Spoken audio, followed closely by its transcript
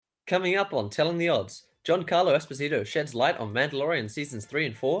Coming up on Telling the Odds, Giancarlo Esposito sheds light on Mandalorian Seasons 3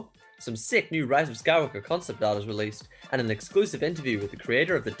 and 4, some sick new Rise of Skywalker concept art is released, and an exclusive interview with the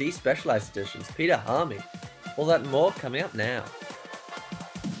creator of the Despecialized editions, Peter Harmey. All that and more coming up now.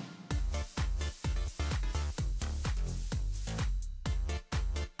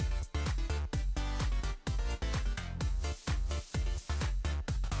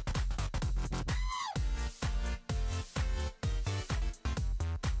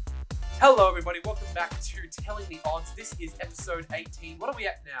 Hello everybody, welcome back to Telling the Odds. This is episode 18. What are we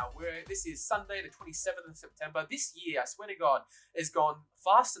at now? This is Sunday the 27th of September. This year, I swear to God, has gone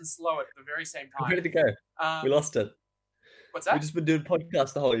fast and slow at the very same time. Ready to go. We lost it. What's that? We've just been doing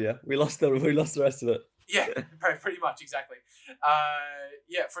podcasts the whole year. We lost the rest of it. Yeah, pretty much, exactly.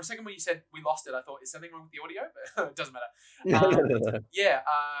 Yeah, for a second when you said we lost it, I thought, is something wrong with the audio? But it doesn't matter. Yeah,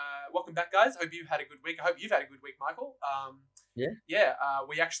 welcome back, guys. Hope you've had a good week. I hope you've had a good week, Michael. Yeah,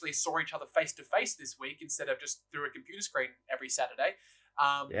 we actually saw each other face to face this week instead of just through a computer screen every Saturday.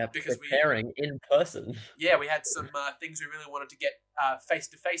 Because preparing in person. Yeah, we had some things we really wanted to get face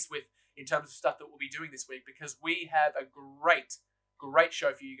to face with in terms of stuff that we'll be doing this week, because we have a great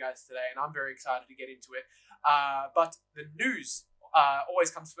show for you guys today, and I'm very excited to get into it. But the news always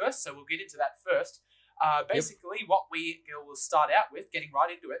comes first, so we'll get into that first. Basically, what we will start out with, getting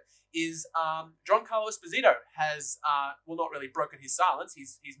right into it, is Giancarlo Esposito has, not really broken his silence.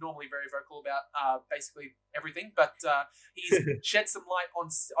 He's normally very vocal about basically everything, but he's shed some light on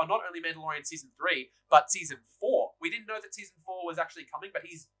not only Mandalorian Season 3, but Season 4. We didn't know that Season 4 was actually coming, but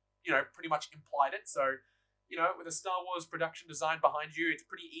he's, pretty much implied it. So, with a Star Wars production design behind you, it's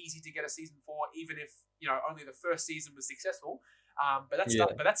pretty easy to get a Season 4, even if, only the first season was successful. But that's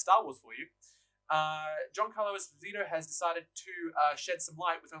Star Wars for you. Giancarlo Esposito has decided to shed some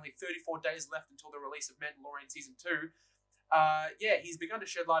light with only 34 days left until the release of Mandalorian Season 2. He's begun to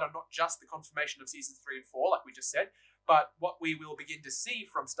shed light on not just the confirmation of Seasons 3 and 4, like we just said, but what we will begin to see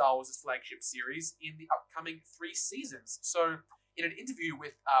from Star Wars' flagship series in the upcoming 3 seasons. So, in an interview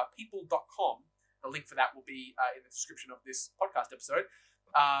with People.com, the link for that will be in the description of this podcast episode,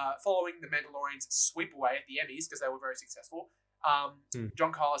 following the Mandalorians' sweep away at the Emmys, because they were very successful,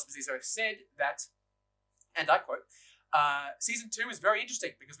 Giancarlo Esposito said that, and I quote, Season 2 is very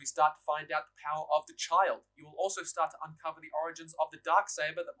interesting because we start to find out the power of the child. You will also start to uncover the origins of the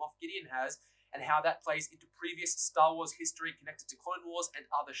Darksaber that Moff Gideon has, and how that plays into previous Star Wars history connected to Clone Wars and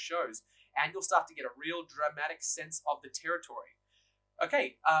other shows. And you'll start to get a real dramatic sense of the territory.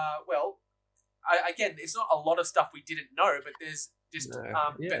 Okay, again, it's not a lot of stuff we didn't know, but there's just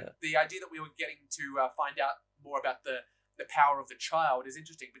but the idea that we were getting to find out more about the power of the child is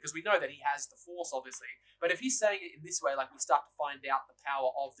interesting, because we know that he has the Force, obviously. But if he's saying it in this way, like we start to find out the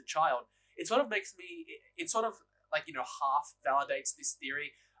power of the child, it sort of makes me, it sort of like, half validates this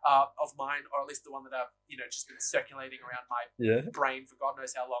theory of mine, or at least the one that I've, just been circulating around my brain for God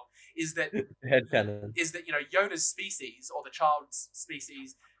knows how long, is that headcanon. Is that, Yoda's species, or the child's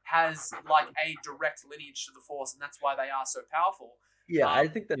species, has like a direct lineage to the Force, and that's why they are so powerful. Yeah, I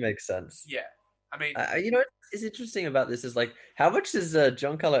think that makes sense. Yeah. I mean, what's interesting about this is, like, how much has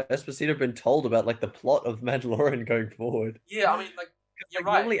Giancarlo Esposito been told about, like, the plot of Mandalorian going forward? Yeah, I mean, like, you're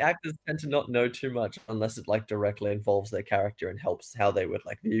right. Normally actors tend to not know too much unless it, like, directly involves their character and helps how they would,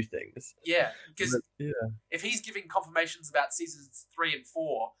 like, view things. Yeah, because if he's giving confirmations about Seasons 3 and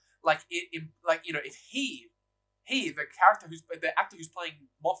 4, if the actor who's playing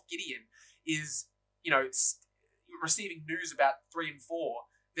Moff Gideon is, receiving news about 3 and 4,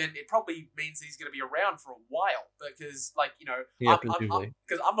 then it probably means that he's going to be around for a while, because,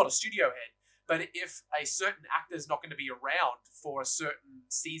 because I'm not a studio head, but if a certain actor is not going to be around for a certain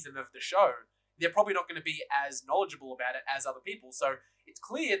season of the show, they're probably not going to be as knowledgeable about it as other people. So it's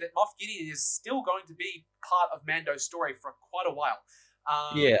clear that Moff Gideon is still going to be part of Mando's story for quite a while.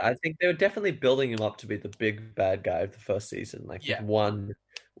 I think they were definitely building him up to be the big bad guy of the first season.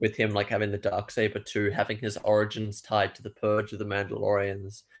 With him, like, having the Darksaber, 2, having his origins tied to the Purge of the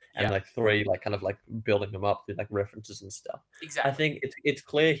Mandalorians, and 3, like, kind of like building him up with, like, references and stuff. Exactly. I think it's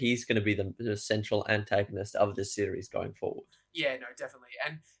clear he's going to be the central antagonist of this series going forward. Yeah, no, definitely.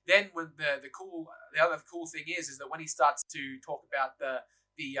 And then when the other cool thing is that when he starts to talk about the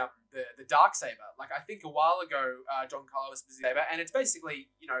Darksaber, like, I think a while ago, Giancarlo Esposito, and it's basically,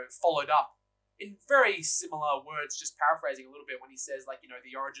 followed up in very similar words, just paraphrasing a little bit, when he says, like,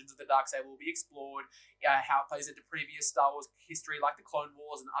 the origins of the Darksaber will be explored, how it plays into previous Star Wars history, like the Clone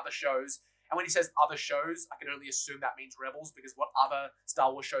Wars and other shows. And when he says other shows, I can only assume that means Rebels, because what other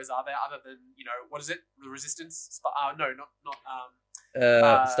Star Wars shows are there other than, what is it? The Resistance? Star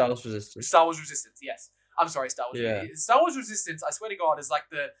Wars Resistance. Star Wars Resistance, yes. I'm sorry, Star Wars. Yeah. Star Wars Resistance, I swear to God, is like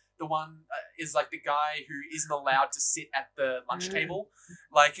the one is like the guy who isn't allowed to sit at the lunch table.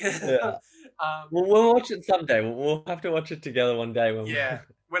 Like, Yeah. We'll watch it someday. We'll have to watch it together one day. Yeah.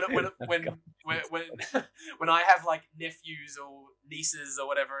 When I have like nephews or nieces or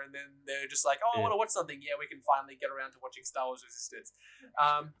whatever, and then they're just like, oh, I want to watch something. Yeah, we can finally get around to watching Star Wars Resistance.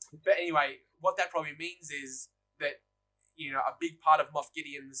 But anyway, what that probably means is that, you know, a big part of Moff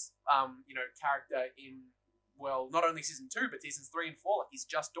Gideon's you know, character in, well, not only season 2 but seasons 3 and 4, like he's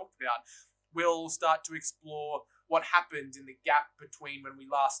just talked about, will start to explore what happened in the gap between when we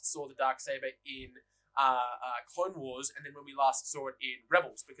last saw the Darksaber in Clone Wars and then when we last saw it in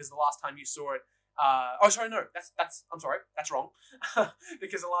Rebels, because the last time you saw it I'm sorry, that's wrong.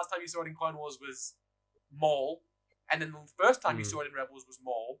 Because the last time you saw it in Clone Wars was Maul, and then the first time you saw it in Rebels was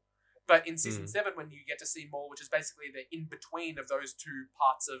Maul. But in season 7, when you get to see Maul, which is basically the in-between of those two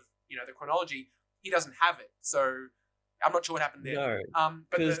parts of, you know, the chronology, he doesn't have it. So I'm not sure what happened there. No,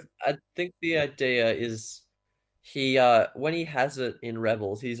 because I think the idea is he when he has it in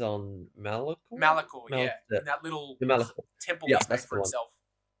Rebels, he's on Malachor. Malachor, yeah, in that little temple he's made for himself.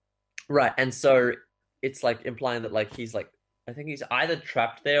 Right, and so it's like implying that like he's like, I think he's either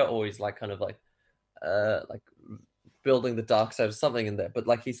trapped there or he's like kind of like building the dark side or something in there. But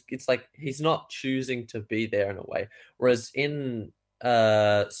like it's like he's not choosing to be there in a way. Whereas in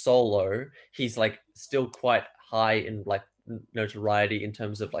Solo, he's like still quite high in like notoriety in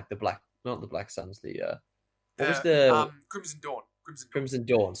terms of like not the Black Suns, the what was the Crimson Dawn. Crimson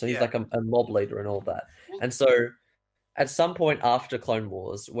Dawn. So he's like a mob leader and all that. And so at some point after Clone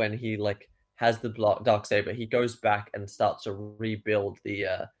Wars, when he like has the Darksaber, he goes back and starts to rebuild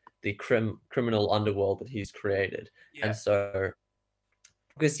the criminal underworld that he's created. Yeah. And so,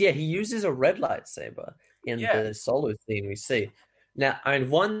 because he uses a red lightsaber in the Solo scene we see. Now, I mean,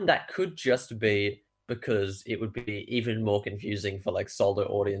 one that could just be because it would be even more confusing for like Solo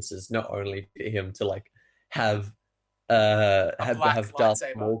audiences, not only for him to like have Darth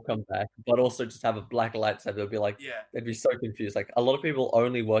Maul come back, but also just have a black lightsaber. They'd be like, they'd be so confused. Like a lot of people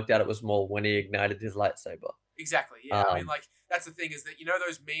only worked out it was Maul when he ignited his lightsaber. Exactly. Yeah. I mean, like that's the thing is that, you know,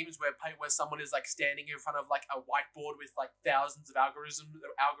 those memes where someone is like standing in front of like a whiteboard with like thousands of algorithms,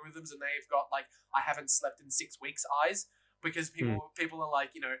 and they've got like, I haven't slept in 6 weeks eyes, because people are like,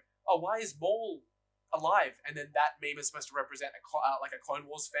 you know, oh, why is Maul alive? And then that meme is supposed to represent like a Clone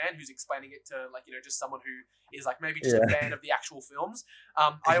Wars fan who's explaining it to like, you know, just someone who is like maybe just a fan of the actual films.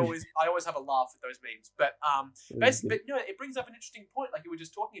 I always have a laugh at those memes, but but you know, it brings up an interesting point like you were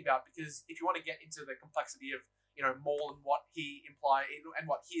just talking about, because if you want to get into the complexity of, you know, Maul and what he implies and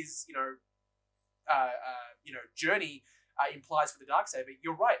what his, you know, journey implies for the Darksaber,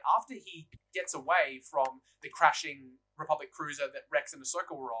 you're right. After he gets away from the crashing Republic cruiser that Rex and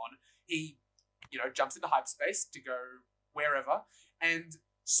Ahsoka were on, he, you know, jumps into hyperspace to go wherever. And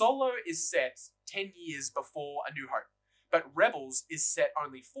Solo is set 10 years before A New Hope, but Rebels is set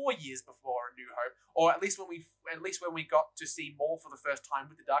only 4 years before A New Hope, or at least when we got to see Maul for the first time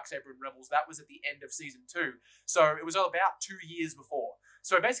with the Darksaber in Rebels, that was at the end of season 2. So it was about 2 years before.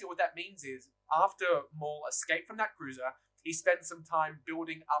 So basically what that means is after Maul escaped from that cruiser, he spends some time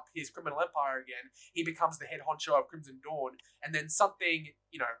building up his criminal empire again. He becomes the head honcho of Crimson Dawn, and then something,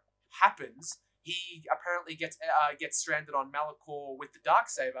 you know, happens. He apparently gets stranded on Malachor with the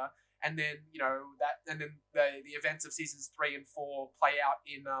Darksaber, and then, you know, the events of seasons 3 and 4 play out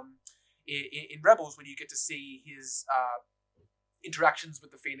in Rebels, when you get to see his interactions with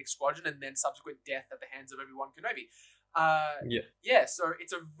the Phoenix Squadron and then subsequent death at the hands of Obi-Wan Kenobi. So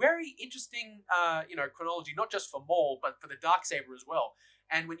it's a very interesting you know, chronology, not just for Maul but for the Darksaber as well.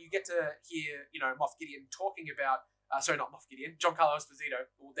 And when you get to hear, you know, Moff Gideon talking about not Moff Gideon, Giancarlo Esposito.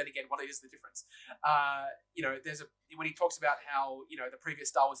 Well, then again, what is the difference? You know, when he talks about how, you know, the previous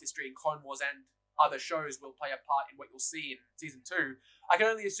Star Wars history in Clone Wars and other shows will play a part in what you'll see in season 2. I can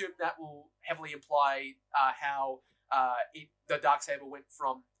only assume that will heavily imply how the Darksaber went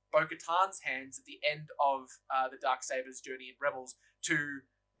from Bo-Katan's hands at the end of the Darksaber's journey in Rebels to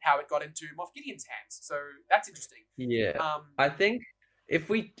how it got into Moff Gideon's hands. So that's interesting. Yeah, I think if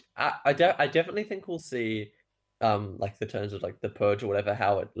we, I definitely think we'll see. Like the terms of like the Purge or whatever,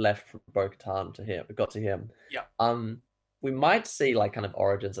 how it left from Bo-Katan to him, it got to him. Yeah. We might see like kind of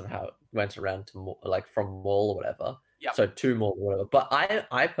origins of how it went around to like from Maul or whatever. Yeah. So to Maul or whatever. But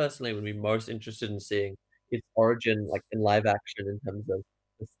I personally would be most interested in seeing its origin like in live action in terms of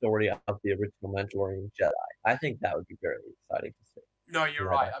the story of the original Mandalorian Jedi. I think that would be very exciting to see. No, you're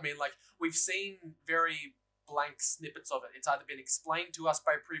right. I mean, like we've seen very blank snippets of it. It's either been explained to us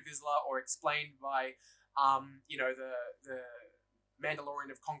by Pre Vizsla or explained by you know, the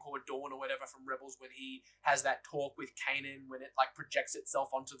Mandalorian of Concord Dawn or whatever from Rebels, when he has that talk with Kanan, when it like projects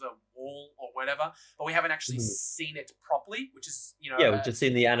itself onto the wall or whatever, but we haven't actually seen it properly, which is, you know, we've just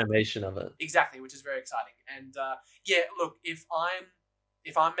seen the animation of it. Exactly, which is very exciting. And yeah, look, if I'm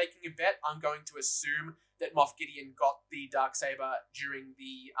making a bet, I'm going to assume that Moff Gideon got the Darksaber during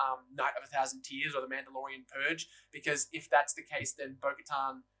the Night of 1,000 Tears or the Mandalorian Purge, because if that's the case, then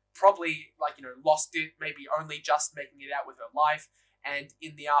Bo-Katan probably, like, you know, lost it, maybe only just making it out with her life, and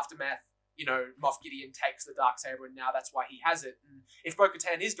in the aftermath, you know, Moff Gideon takes the Darksaber, and now that's why he has it. And if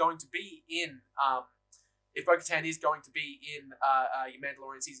Bo-Katan is going to be in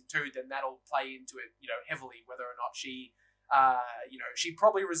Mandalorian Season 2, then that'll play into it, you know, heavily, whether or not she, you know, she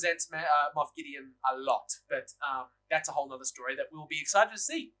probably resents Moff Gideon a lot, but that's a whole nother story that we'll be excited to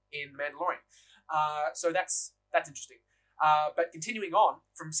see in Mandalorian. So that's interesting. But continuing on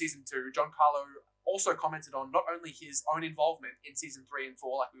from Season 2, Giancarlo also commented on not only his own involvement in Season 3 and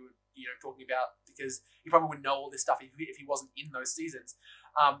 4, like we were, you know, talking about, because he probably wouldn't know all this stuff if he wasn't in those seasons,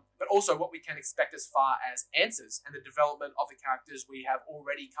 but also what we can expect as far as answers and the development of the characters we have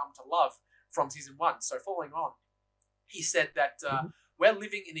already come to love from Season 1. So following on, he said that we're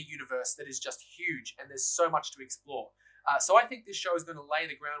living in a universe that is just huge and there's so much to explore. So I think this show is going to lay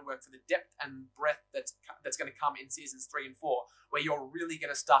the groundwork for the depth and breadth that's going to come in Seasons 3 and 4, where you're really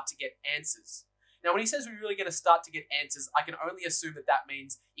going to start to get answers. Now, when he says we're really going to start to get answers, I can only assume that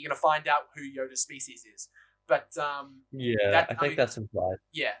means you're going to find out who Yoda's species is. But I think that's implied.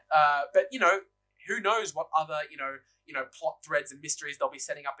 Yeah, but you know, who knows what other you know plot threads and mysteries they'll be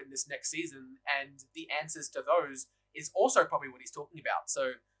setting up in this next season, and the answers to those is also probably what he's talking about.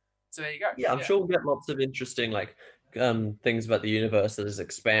 So there you go. Yeah, I'm sure we'll get lots of interesting things about the universe that is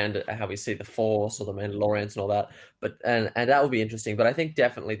expanded, how we see the Force or the Mandalorians and all that. But and that will be interesting. But I think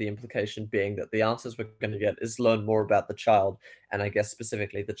definitely the implication being that the answers we're going to get is learn more about the child, and I guess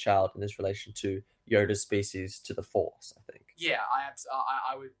specifically the child in his relation to Yoda's species to the Force. I think. Yeah, I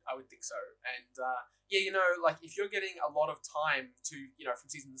would think so. And yeah, you know, like if you're getting a lot of time to, you know, from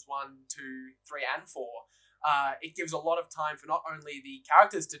Seasons 1, 2, 3, and 4. It gives a lot of time for not only the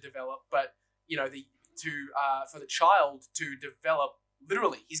characters to develop, but you know for the child to develop.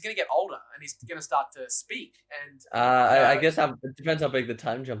 Literally, he's going to get older and he's going to start to speak. And I guess it depends how big the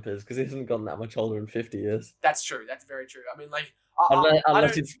time jump is, because he hasn't gotten that much older in 50 years. That's true. That's very true. I mean, like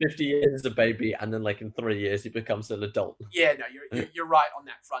unless he's 50 years as a baby, and then like in 3 years he becomes an adult. Yeah, no, you're right on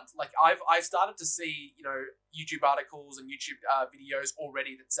that front. Like I've started to see, you know, YouTube articles and YouTube videos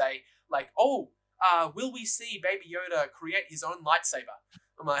already that say like, oh. Will we see Baby Yoda create his own lightsaber?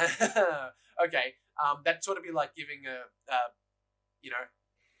 I'm like, okay. That'd sort of be like giving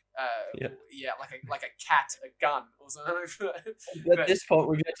like a cat a gun or something. At this point,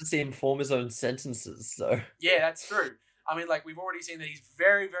 we get to see him form his own sentences. So yeah, that's true. I mean, like we've already seen that he's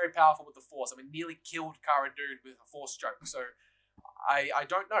very, very powerful with the Force. I mean, nearly killed Cara Dune with a Force stroke. So I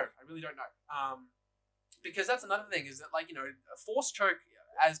don't know. I really don't know. Because that's another thing is that, like, you know, a Force choke,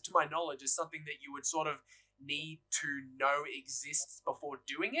 as to my knowledge, is something that you would sort of need to know exists before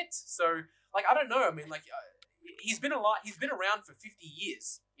doing it. So, like, I don't know. I mean, like, he's been around for 50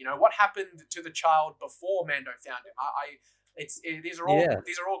 years. You know, what happened to the child before Mando found him? These are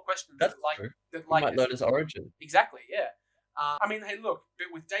all questions that might learn his origin. Exactly. Yeah. I mean, hey, look,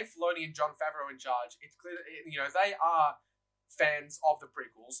 but with Dave Filoni and Jon Favreau in charge, it's clear that, you know, they are fans of the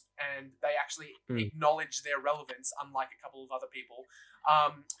prequels and they actually acknowledge their relevance, unlike a couple of other people.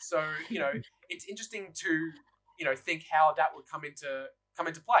 So, you know, it's interesting to, you know, think how that would come into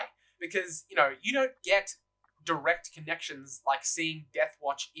play, because, you know, you don't get direct connections like seeing Death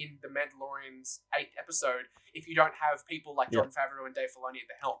Watch in the Mandalorian's 8th episode if you don't have people like Jon Favreau and Dave Filoni at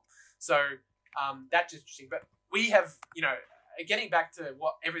the helm. So that's interesting. But we have, you know, getting back to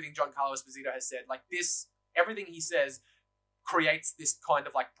what everything Giancarlo Esposito has said, like this, everything he says creates this kind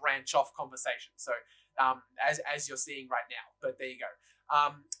of like branch off conversation. So as you're seeing right now, but there you go.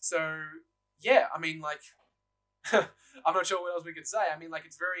 So yeah, I mean, like, I'm not sure what else we could say. I mean, like,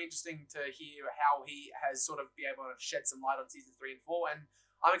 it's very interesting to hear how he has sort of be able to shed some light on season 3 and 4, and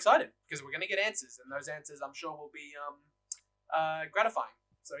I'm excited because we're going to get answers, and those answers I'm sure will be gratifying.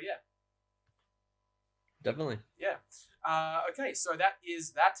 So yeah, definitely. Yeah. Okay, so that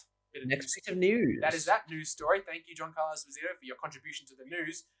is that. Next bit of news. That is that news story. Thank you, Giancarlo Esposito, for your contribution to the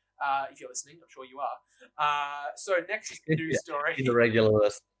news. If you're listening, I'm sure you are. So next news story. He's a regular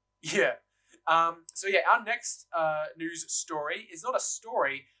list. Yeah. So yeah, our next news story is not a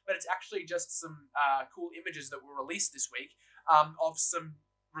story, but it's actually just some cool images that were released this week of some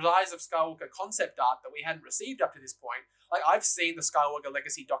Rise of Skywalker concept art that we hadn't received up to this point. Like, I've seen the Skywalker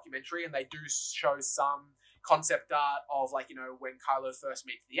Legacy documentary, and they do show some concept art of like, when Kylo first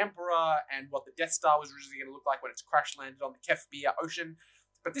meets the Emperor and what the Death Star was originally going to look like when it's crash landed on the Kefir Ocean.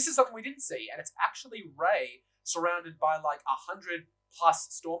 But this is something we didn't see, and it's actually Rey surrounded by like 100+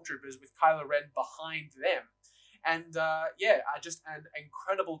 stormtroopers with Kylo Ren behind them. And just an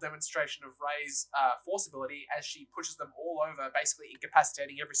incredible demonstration of Rey's force ability as she pushes them all over, basically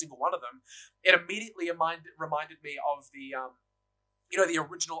incapacitating every single one of them. It immediately reminded me of the the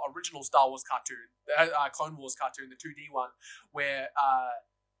original Star Wars cartoon, Clone Wars cartoon, the 2D one, where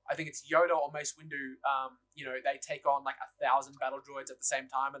I think it's Yoda or Mace Windu. They take on like 1,000 battle droids at the same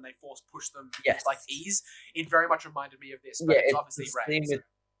time, and they force push them with like ease. It very much reminded me of this, but it's obviously Rey.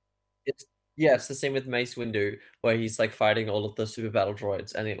 It's the same with Mace Windu, where he's like fighting all of the super battle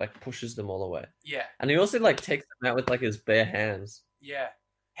droids, and he like pushes them all away. Yeah, and he also like takes them out with like his bare hands. Yeah.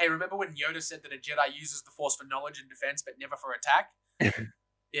 Hey, remember when Yoda said that a Jedi uses the Force for knowledge and defense, but never for attack?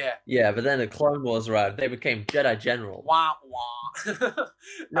 Yeah. Yeah, but then the Clone Wars arrived. They became Jedi General. Wah, wah.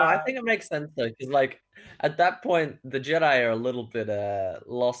 No, I think it makes sense, though, because, like, at that point, the Jedi are a little bit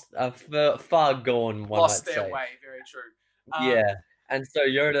lost, far gone, one lost might their say. way, very true. Yeah, and so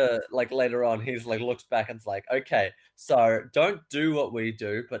Yoda, like, later on, he's, like, looks back and's like, okay, so don't do what we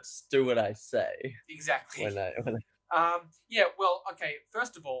do, but do what I say. Exactly. Okay,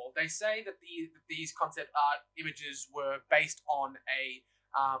 first of all, they say that these concept art images were based on a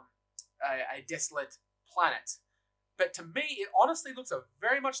desolate planet. But to me, it honestly looks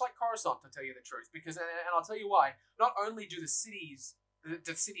very much like Coruscant, to tell you the truth. Because, and I'll tell you why, not only do the city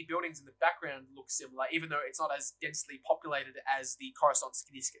buildings in the background look similar, even though it's not as densely populated as the Coruscant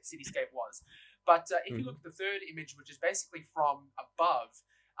cityscape was, but if you look at the third image, which is basically from above,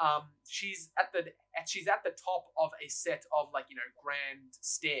 she's at the top of a set of grand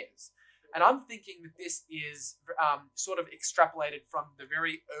stairs. And I'm thinking that this is sort of extrapolated from the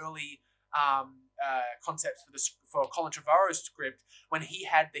very early concepts for Colin Trevorrow's script when he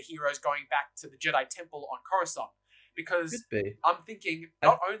had the heroes going back to the Jedi Temple on Coruscant. Because I'm thinking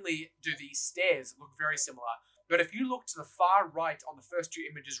not only do these stairs look very similar, but if you look to the far right on the first two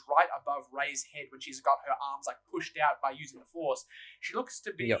images, right above Rey's head, when she's got her arms like pushed out by using the Force, she looks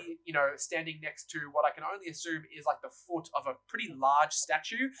to be, standing next to what I can only assume is like the foot of a pretty large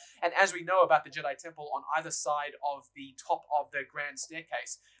statue. And as we know about the Jedi Temple, on either side of the top of the grand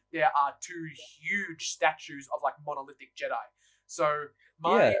staircase, there are two huge statues of like monolithic Jedi. So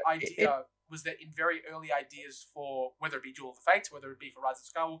my idea was that in very early ideas for whether it be Duel of the Fates, whether it be for Rise of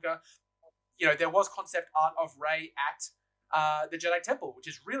Skywalker, there was concept art of Rey at the Jedi Temple, which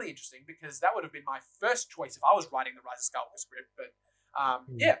is really interesting because that would have been my first choice if I was writing the Rise of Skywalker script. But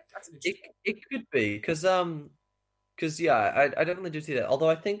that's an interesting. It could be because I definitely do see that. Although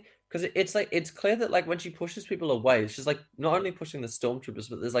I think because it's clear that like when she pushes people away, she's like not only pushing the stormtroopers,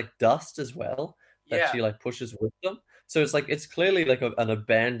 but there's like dust as well that she like pushes with them. So it's clearly like an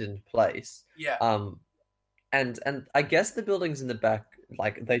abandoned place. Yeah. And I guess the buildings in the back,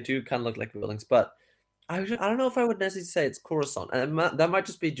 like they do kind of look like buildings, but I don't know if I would necessarily say it's Coruscant, and that might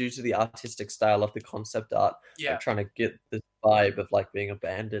just be due to the artistic style of the concept art. Yeah. Like, trying to get this vibe of like being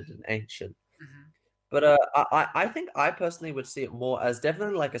abandoned and ancient. Mm-hmm. But I think I personally would see it more as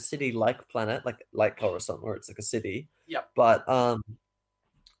definitely like a city-like planet, like Coruscant, where it's like a city. Yeah. But I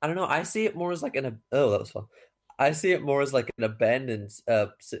don't know. I see it more as like that was fun. I see it more as like an abandoned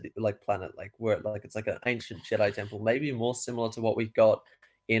city, like planet, like where like it's like an ancient Jedi temple, maybe more similar to what we got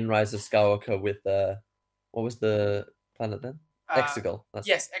in Rise of Skywalker with what was the planet then? Exegol.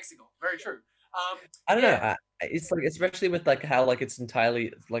 Yes, Exegol. Very true. I don't know. It's like especially with like how like it's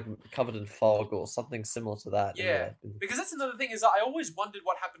entirely like covered in fog or something similar to that. Yeah, because that's another thing is I always wondered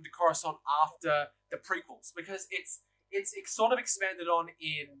what happened to Coruscant after the prequels because it's sort of expanded on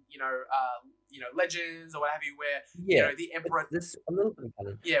in Legends or what have you, where the Emperor. This a little bit kind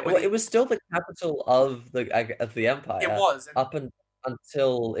of it was still the capital of the Empire. It was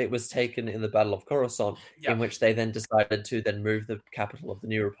until it was taken in the Battle of Coruscant, in which they then decided to then move the capital of the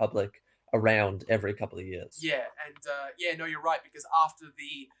New Republic around every couple of years. Yeah, and no, you're right because after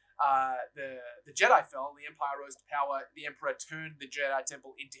the Jedi fell, the Empire rose to power. The Emperor turned the Jedi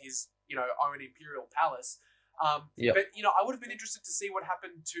Temple into his own imperial palace. But I would have been interested to see what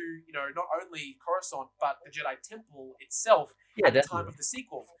happened to not only Coruscant but the Jedi Temple itself at the time of the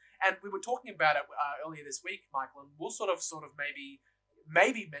sequel. And we were talking about it earlier this week, Michael, and we'll sort of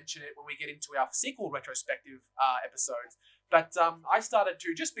maybe mention it when we get into our sequel retrospective episodes. But I started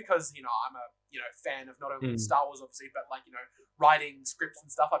to, just because I'm a fan of not only Star Wars obviously, but like writing scripts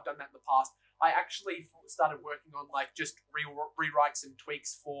and stuff. I've done that in the past. I actually started working on like just rewrites and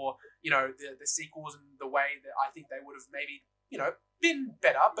tweaks for the sequels and the way that I think they would have maybe been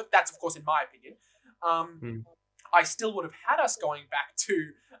better. But that's of course in my opinion. Mm. I still would have had us going back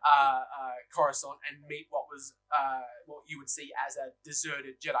to Coruscant and meet what you would see as a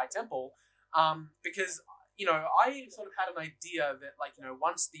deserted Jedi temple, because I sort of had an idea that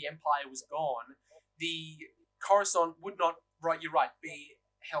once the Empire was gone, the Coruscant would not, right, you're right, be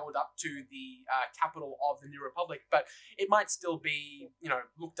held up to the capital of the New Republic, but it might still be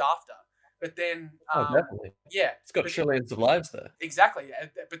looked after. But then, definitely, yeah, it's got trillions of lives there. Exactly,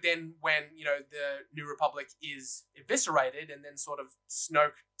 but then when the New Republic is eviscerated, and then sort of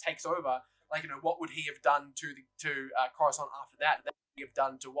Snoke takes over, what would he have done to Coruscant after that? That would he have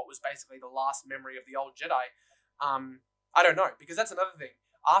done to what was basically the last memory of the old Jedi? I don't know, because that's another thing.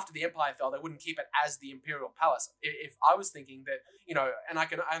 After the Empire fell, they wouldn't keep it as the Imperial Palace. If I was thinking that, and I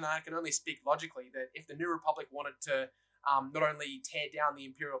can only speak logically, that if the New Republic wanted to not only tear down the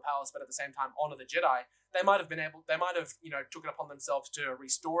Imperial Palace, but at the same time honor the Jedi, they might have took it upon themselves to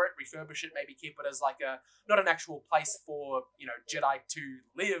restore it, refurbish it, maybe keep it as not an actual place for Jedi to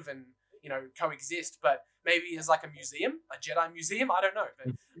live and coexist, but maybe as a museum, a Jedi museum. I don't know,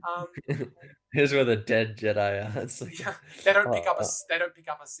 but here's where the dead Jedi are. Yeah, they don't pick up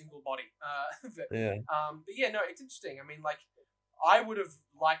a single body. But yeah, no, it's interesting. I mean, I would have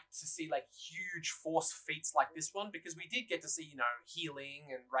liked to see huge force feats like this one, because we did get to see healing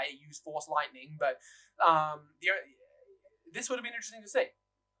and Rey use force lightning, but this would have been interesting to see.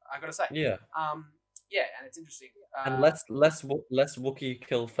 I gotta say. Yeah. Yeah, and it's interesting. And less Wookiee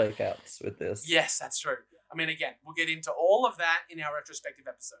kill fake outs with this. Yes, that's true. I mean, again, we'll get into all of that in our retrospective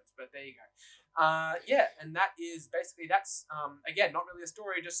episodes, but there you go. Yeah, and that's again, not really a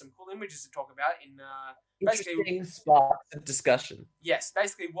story, just some cool images to talk about in interesting sparks of discussion. Yes,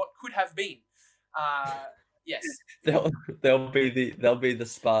 basically what could have been. Yes. They'll be the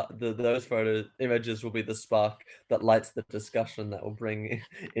spark. Those photo images will be the spark that lights the discussion that will bring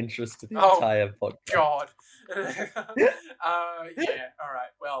interest to the entire podcast. God. Yeah. All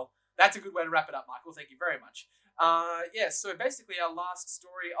right. Well, that's a good way to wrap it up, Michael. Thank you very much. So basically our last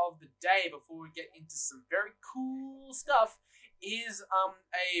story of the day before we get into some very cool stuff is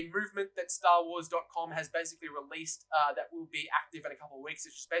a movement that StarWars.com has basically released that will be active in a couple of weeks,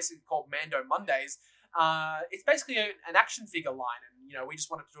 which is basically called Mando Mondays. It's basically an action figure line, and we just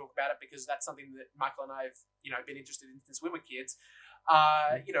wanted to talk about it because that's something that Michael and I have been interested in since we were kids.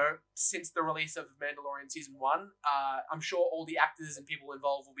 Since the release of Mandalorian Season 1, I'm sure all the actors and people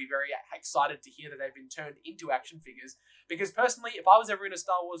involved will be very excited to hear that they've been turned into action figures. Because personally, if I was ever in a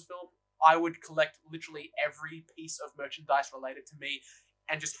Star Wars film, I would collect literally every piece of merchandise related to me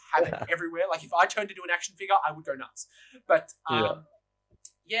and just have it everywhere. If I turned into an action figure, I would go nuts. But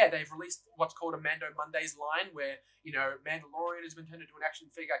yeah, they've released what's called a Mando Mondays line, where Mandalorian has been turned into an action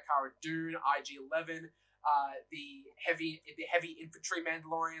figure, Cara Dune, IG-11, the heavy infantry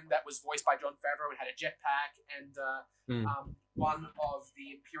Mandalorian that was voiced by Jon Favreau and had a jetpack, and one of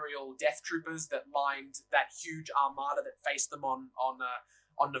the Imperial Death Troopers that lined that huge armada that faced them on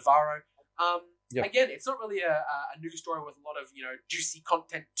Navarro. Again, it's not really a news story with a lot of juicy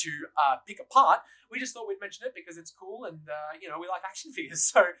content to pick apart. We just thought we'd mention it because it's cool, and we like action figures.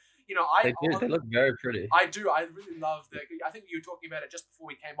 So they look very pretty. I do. I really love I think you were talking about it just before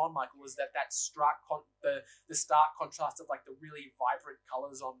we came on, Michael. Was that stark the stark contrast of the really vibrant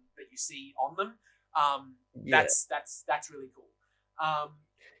colors that you see on them? That's really cool.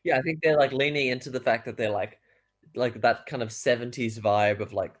 Yeah, I think they're leaning into the fact that they're like that kind of 70s vibe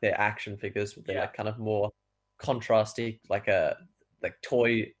of their action figures, with their kind of more contrasty,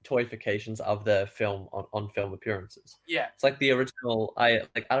 toyifications of the film on film appearances. Yeah, it's the original. I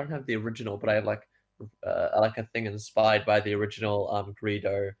don't have the original, but I have a thing inspired by the original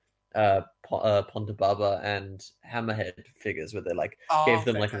Greedo, Ponda Baba and Hammerhead figures, where they gave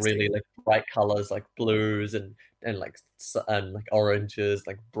them fantastic. Really bright colors, blues and oranges,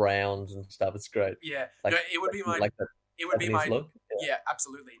 browns and stuff. It's great. Yeah, it would be my look. Yeah,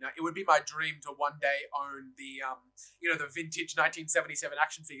 absolutely. No, it would be my dream to one day own the the vintage 1977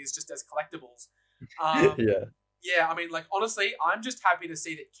 action figures just as collectibles. Yeah, I mean, honestly, I'm just happy to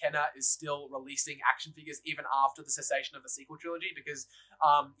see that Kenner is still releasing action figures even after the cessation of the sequel trilogy, because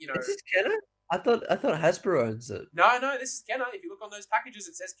Is this Kenner? I thought Hasbro owns it. No, this is Kenner. If you look on those packages,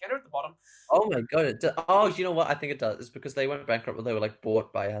 it says Kenner at the bottom. Oh my god! Oh, you know what? I think it does. It's because they went bankrupt, or they were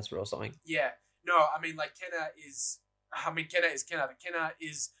bought by Hasbro or something. Yeah. No, I mean, Kenner is. Kenner is Kenner. Kenner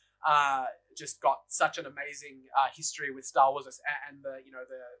is just got such an amazing history with Star Wars and the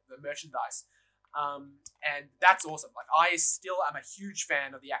merchandise. And that's awesome. I still am a huge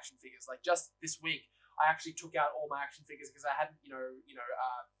fan of the action figures. Just this week, I actually took out all my action figures because I hadn't,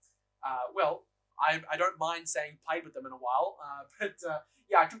 I don't mind saying played with them in a while. But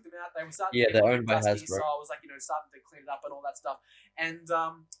I took them out. They were starting to they're get a owned bit by dusty, Hasbro. so I was like, starting to clean it up and all that stuff. And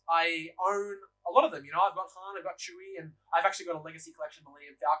I own a lot of them. I've got Han, I've got Chewie, and I've actually got a legacy collection of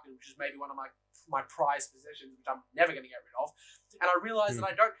Millennium Falcon, which is maybe one of my prized possessions, which I'm never going to get rid of. And I realized that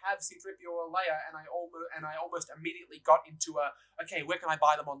I don't have C-3PO or Leia, and I almost immediately got into where can I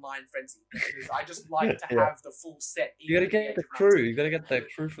buy them online frenzy? Because I just like to have the full set. You gotta get the crew. You gotta get the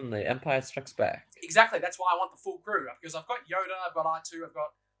crew from the Empire Strikes Back. Exactly. That's why I want the full crew, because I've got Yoda, I've got R2, I've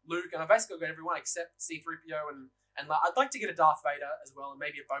got Luke, and I've basically got everyone except C-3PO and I'd like to get a Darth Vader as well, and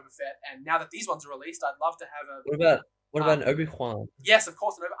maybe a Boba Fett. And now that these ones are released, I'd love to have a. What about an Obi-Wan? Yes, of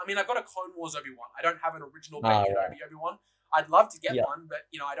course. I mean, I've got a Clone Wars Obi-Wan. I don't have an original Obi-Wan. I'd love to get one, but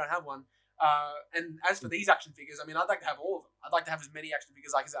I don't have one. And as for these action figures, I mean, I'd like to have all of them. I'd like to have as many action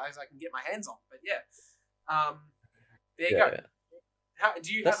figures as I can get my hands on. But there you go. How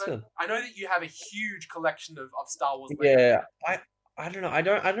do you have I know that you have a huge collection of Star Wars Lego. Yeah, I don't know. I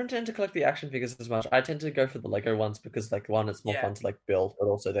don't tend to collect the action figures as much. I tend to go for the Lego ones because one, it's more fun to build, but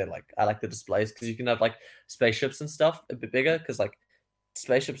also I like the displays because you can have spaceships and stuff a bit bigger because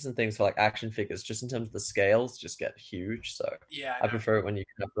spaceships and things for action figures just in terms of the scales just get huge. So I prefer it when you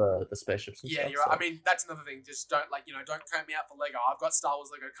can have the spaceships and stuff. You're right. I mean, that's another thing. Just don't don't count me out for Lego. I've got Star Wars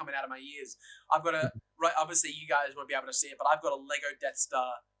Lego coming out of my ears. I've got obviously you guys won't be able to see it, but I've got a Lego Death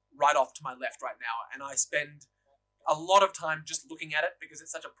Star right off to my left right now, and I spend a lot of time just looking at it because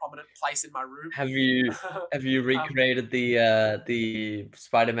it's such a prominent place in my room. Have you recreated the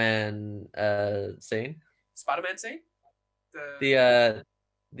Spider-Man scene? Spider-Man scene? The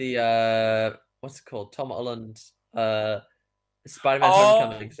what's it called? Tom Holland Spider-Man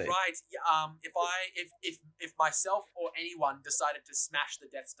Homecoming scene. Right. If myself or anyone decided to smash the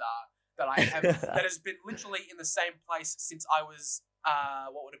Death Star that I have that has been literally in the same place since I was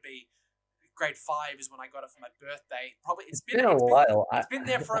what would it be? Grade 5 is when I got it for my birthday. Probably it's been a while. It's been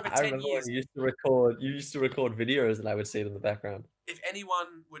there for over 10 years. You used to record videos, and I would see it in the background. If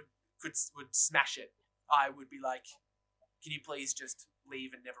anyone would smash it, I would be like, "Can you please just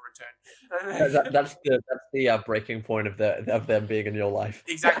leave and never return?" That's the breaking point of them being in your life.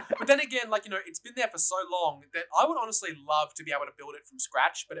 Exactly. But then again, it's been there for so long that I would honestly love to be able to build it from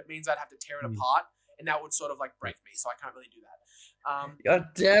scratch, but it means I'd have to tear it apart, and that would sort of break me. So I can't really do that. You're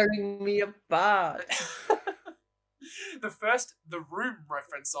tearing me apart. The room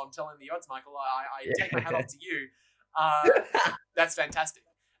reference on Telling the Odds, Michael. I take my hat off to you. That's fantastic.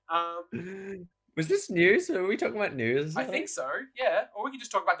 Was this news? Are we talking about news? I think so. Yeah, or we can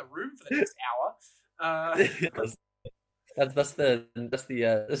just talk about the room for the next hour. That's the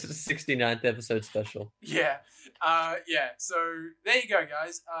 69th episode special. Yeah. So there you go,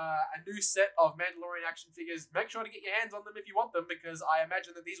 guys. A new set of Mandalorian action figures. Make sure to get your hands on them if you want them, because I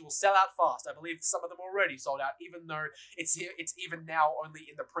imagine that these will sell out fast. I believe some of them already sold out, even though it's even now only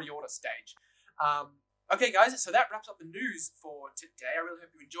in the pre-order stage. Okay, guys. So that wraps up the news for today. I really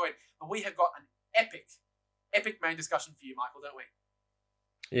hope you enjoyed. But we have got an epic main discussion for you, Michael, don't we?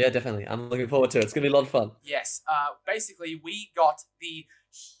 Yeah, definitely. I'm looking forward to it. It's going to be a lot of fun. Yes. Basically, we got the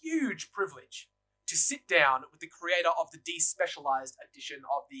huge privilege to sit down with the creator of the despecialized edition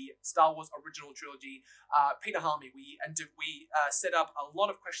of the Star Wars original trilogy, Peter Harmey. We set up a lot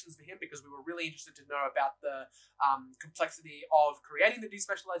of questions for him because we were really interested to know about the complexity of creating the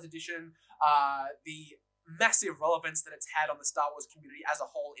despecialized edition, the massive relevance that it's had on the Star Wars community as a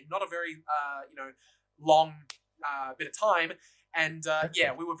whole in not a very long bit of time. And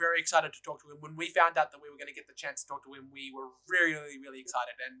we were very excited to talk to him. When we found out that we were going to get the chance to talk to him, we were really, really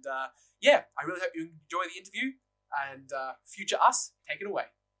excited. And I really hope you enjoy the interview. And future us, take it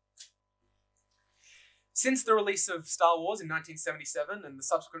away. Since the release of Star Wars in 1977 and the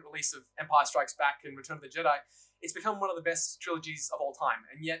subsequent release of Empire Strikes Back and Return of the Jedi, it's become one of the best trilogies of all time.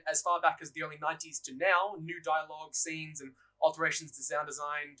 And yet, as far back as the early 90s to now, new dialogue, scenes, and alterations to sound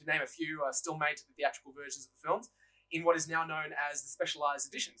design, to name a few, are still made to the theatrical versions of the films in what is now known as the specialized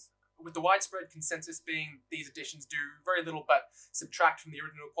editions. With the widespread consensus being these editions do very little but subtract from the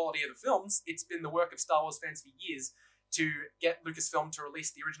original quality of the films, it's been the work of Star Wars fans for years to get Lucasfilm to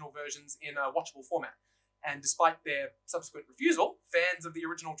release the original versions in a watchable format. And despite their subsequent refusal, fans of the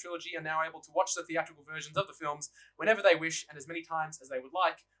original trilogy are now able to watch the theatrical versions of the films whenever they wish and as many times as they would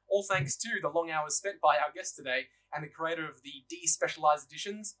like, all thanks to the long hours spent by our guest today and the creator of the despecialized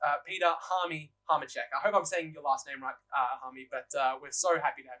editions, Peter Harmey Harmachek. I hope I'm saying your last name right, Harmey, but we're so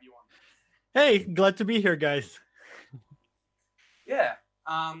happy to have you on. Hey, glad to be here, guys. We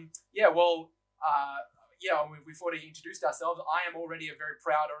thought we introduced ourselves. I am already a very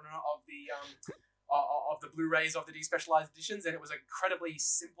proud owner of the Blu-rays of the despecialized editions, and it was an incredibly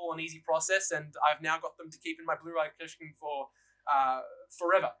simple and easy process, and I've now got them to keep in my Blu-ray collection for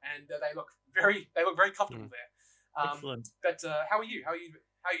forever, and they look very comfortable there. Excellent. But how are you? How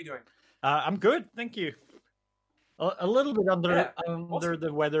are you doing? I'm good, thank you. A little bit under awesome.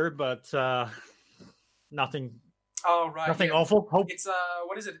 the weather, but nothing. Oh right, nothing awful. It's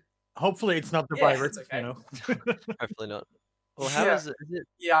what is it? Hopefully, it's not the virus. It's okay. Hopefully not. Well, how is it? Is it?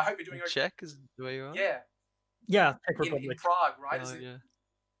 Yeah, I hope you're doing okay. Czech is the way you are. Yeah, Czech Republic. In Prague, right?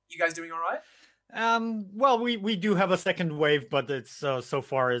 You guys doing all right? Well, we do have a second wave, but it's so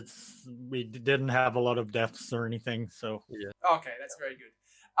far we didn't have a lot of deaths or anything. So okay, that's very good.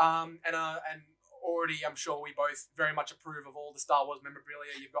 And already, I'm sure we both very much approve of all the Star Wars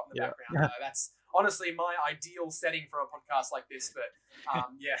memorabilia you've got in the background. That's honestly my ideal setting for a podcast like this. But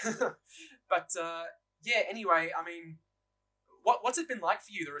but anyway, I mean, what's it been like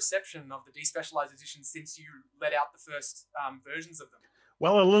for you, the reception of the despecialized editions since you let out the first versions of them?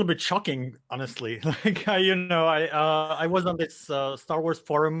 Well, a little bit shocking, honestly. Like I was on this Star Wars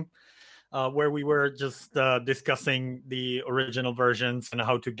forum where we were just discussing the original versions and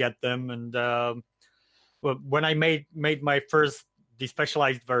how to get them. And when I made my first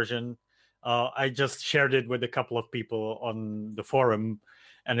despecialized version, I just shared it with a couple of people on the forum,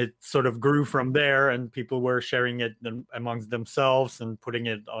 and it sort of grew from there. And people were sharing it amongst themselves and putting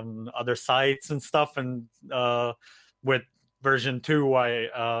it on other sites and stuff. And with version 2,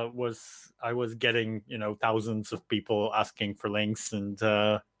 I was getting thousands of people asking for links, and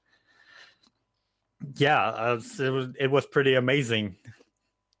it was pretty amazing.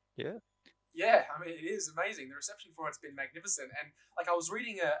 Yeah, I mean, it is amazing. The reception for it's been magnificent. And like I was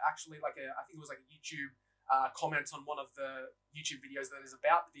reading I think it was like a YouTube comment on one of the YouTube videos that is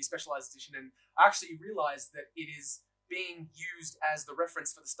about the despecialized edition, and I actually realized that it is being used as the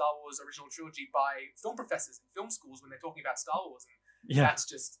reference for the Star Wars original trilogy by film professors in film schools when they're talking about Star Wars. And that's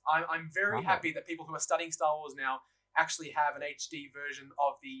just, I'm very happy that people who are studying Star Wars now actually have an HD version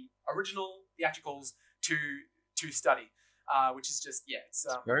of the original theatricals to study, which is just, it's,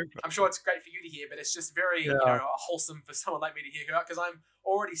 I'm sure it's great for you to hear, but it's just very, wholesome for someone like me to hear, because I'm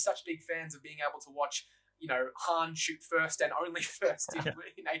already such big fans of being able to watch Han shoot first and only first in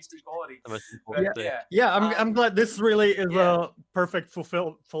HD quality. I'm glad this really is a perfect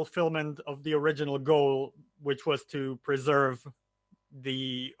fulfillment of the original goal, which was to preserve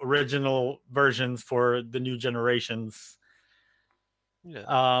the original versions for the new generations.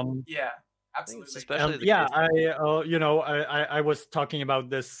 Absolutely. Especially I was talking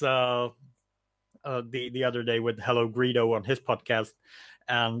about this the other day with Hello Greedo on his podcast.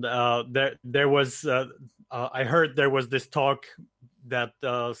 And there was, I heard there was this talk that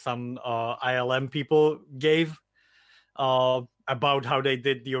some ILM people gave about how they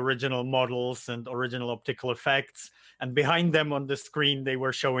did the original models and original optical effects. And behind them on the screen, they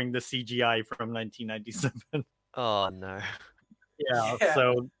were showing the CGI from 1997. Oh, no.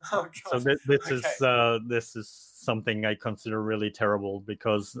 So this is something I consider really terrible,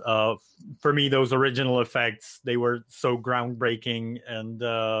 because for me, those original effects, they were so groundbreaking and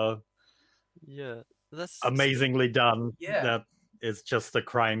that's amazingly done that it's just a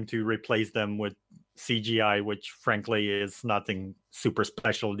crime to replace them with CGI, which frankly is nothing super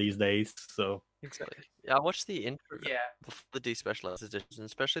special these days. So exactly. I watched the intro before the despecialized edition,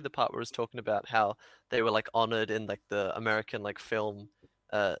 especially the part where it was talking about how they were like honored in like the American like film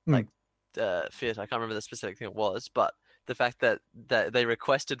theater. I can't remember the specific thing it was, but the fact that they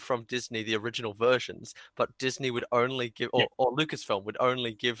requested from Disney the original versions, but Disney would only give, or Lucasfilm would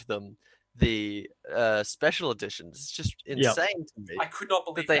only give them the special editions. It's just insane to me. I could not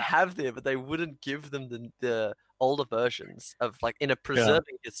believe that they have there, but they wouldn't give them the older versions of like in a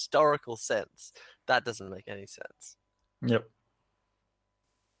preserving historical sense. That doesn't make any sense. Yep.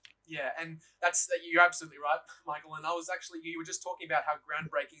 Yeah, and you're absolutely right, Michael. And you were just talking about how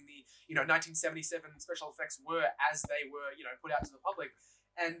groundbreaking the 1977 special effects were as they were put out to the public.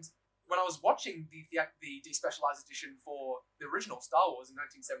 And when I was watching the despecialized edition for the original Star Wars in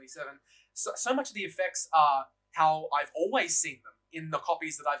 1977, so much of the effects are how I've always seen them in the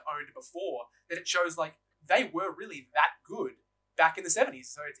copies that I've owned before, that it shows like they were really that good back in the 70s.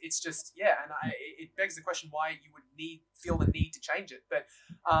 So it's just, and it begs the question why you would feel the need to change it. But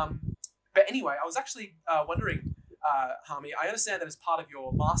anyway, I was actually wondering, Harmy, I understand that as part of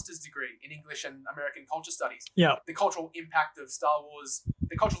your master's degree in English and American culture studies, the cultural impact of Star Wars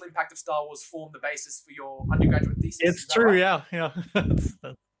formed the basis for your undergraduate thesis. It's true, right?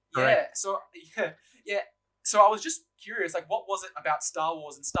 That's So I was just curious, like, what was it about Star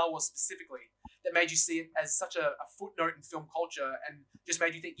Wars and Star Wars specifically that made you see it as such a footnote in film culture, and just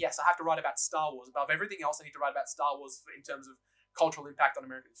made you think, yes, I have to write about Star Wars above everything else. I need to write about Star Wars in terms of cultural impact on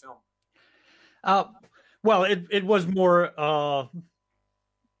American film. Well, it was more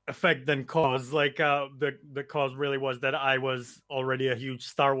effect than cause. Like the cause really was that I was already a huge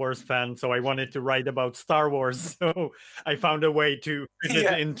Star Wars fan, so I wanted to write about Star Wars. So I found a way to fit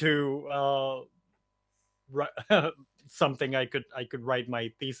it into something I could write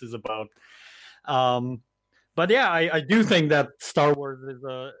my thesis about. But yeah, I do think that Star Wars is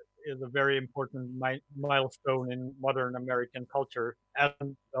a very important milestone in modern American culture,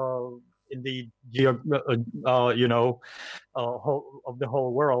 and indeed, of the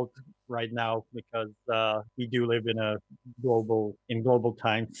whole world right now, because we do live in global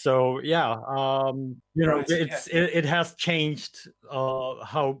times. So yeah, Right, it has changed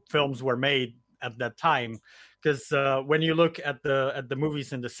how films were made at that time. Because when you look at the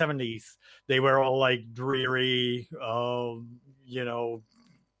movies in the 70s, they were all like dreary,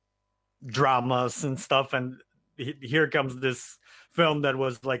 dramas and stuff, and here comes this film that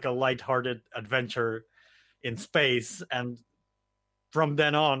was like a lighthearted adventure in space, and from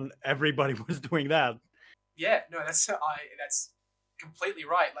then on, everybody was doing that. Yeah, no, that's completely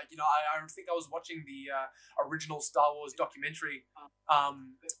right. Like, I think I was watching the original Star Wars documentary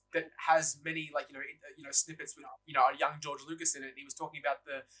that has many, like, snippets with, a young George Lucas in it. And he was talking about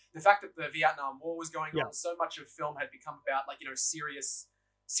the fact that the Vietnam War was going on. So much of film had become about, like, serious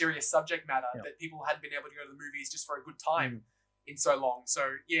subject matter that people hadn't been able to go to the movies just for a good time in so long. So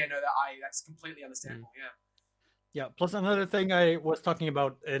yeah, no, that's completely understandable. Yeah. Plus, another thing I was talking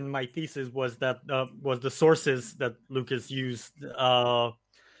about in my thesis was that was the sources that Lucas used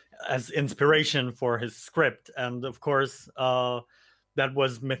as inspiration for his script, and of course, that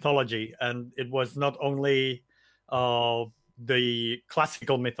was mythology, and it was not only the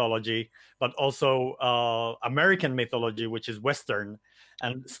classical mythology, but also American mythology, which is Western.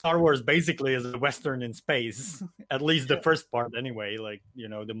 And Star Wars basically is a Western in space, at least the first part, anyway. Like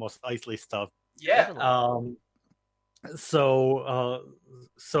the Mos Eisley stuff. Yeah. So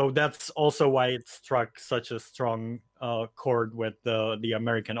that's also why it struck such a strong chord with the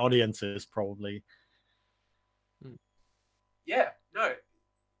American audiences, probably. Yeah. No.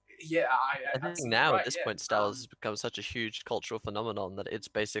 Yeah, I think now at this point, Star Wars has become such a huge cultural phenomenon that it's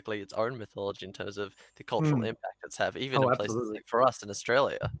basically its own mythology in terms of the cultural impact it's had, even in places like for us in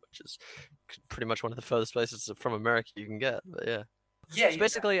Australia, which is pretty much one of the furthest places from America you can get. But yeah. Yeah. So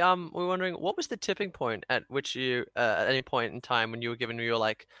basically, we're wondering, what was the tipping point at which you, at any point in time when you were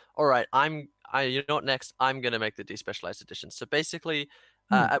like, all right, you know what, next, I'm going to make the despecialized edition. So basically,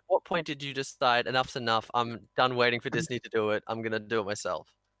 at what point did you decide enough's enough? I'm done waiting for Disney to do it. I'm going to do it myself.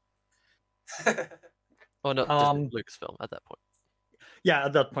 Oh no, Lucasfilm at that point. Yeah,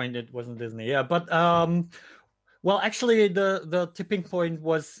 at that point it wasn't Disney. Yeah, but well, actually, the tipping point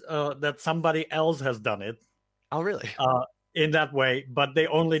was that somebody else has done it. Oh, really? In that way, but they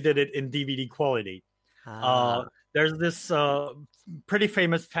only did it in DVD quality. There's this pretty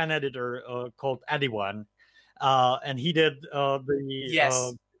famous fan editor called Adiwan, and he did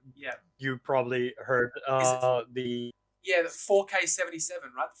you probably heard the. Yeah, the 4K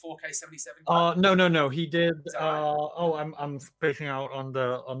 77, right? The 4K 77. No. He did. I'm spacing out on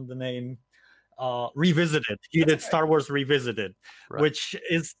the name. Revisited. He did Star Wars Revisited, right. which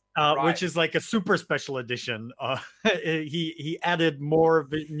is like a super special edition. He added more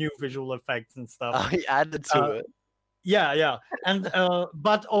new visual effects and stuff. He added to it. Yeah, and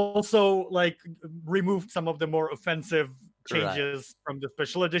but also like removed some of the more offensive changes from the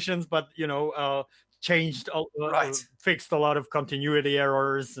special editions, but changed, fixed a lot of continuity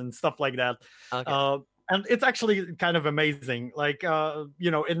errors and stuff like that. Okay. And it's actually kind of amazing. Like, the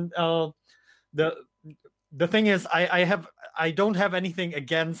thing is, I don't have anything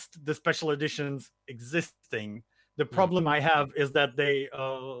against the special editions existing. The problem I have is that they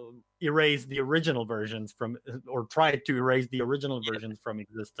erased the original versions or tried to erase the original versions from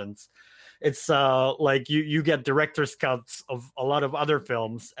existence. It's like you get director's cuts of a lot of other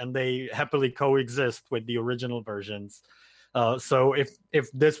films, and they happily coexist with the original versions. So if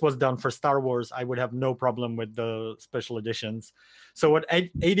this was done for Star Wars, I would have no problem with the special editions. So what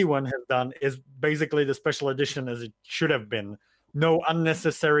 81 has done is basically the special edition as it should have been. No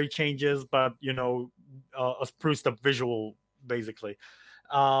unnecessary changes, but a spruced up visual, basically.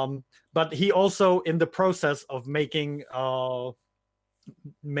 But he also, in the process of making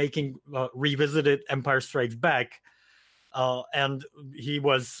Revisited Empire Strikes Back, and he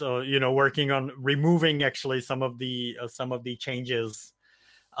was working on removing actually some of the changes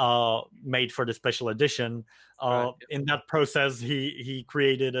made for the special edition. In that process, he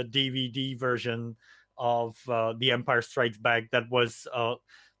created a DVD version of The Empire Strikes Back that was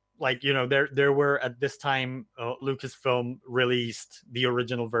like, there were at this time, Lucasfilm released the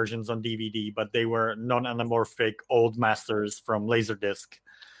original versions on DVD, but they were non-anamorphic old masters from Laserdisc.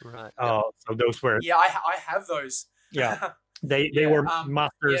 Right. So those were I have those. Yeah, they were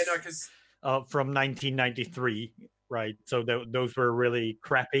masters from 1993, right? So those were really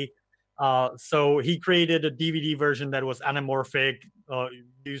crappy. So he created a DVD version that was anamorphic,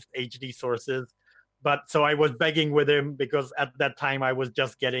 used HD sources. But so I was begging with him because at that time I was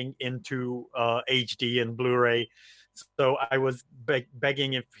just getting into HD and Blu-ray. So I was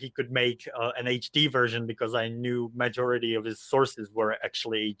begging if he could make an HD version because I knew majority of his sources were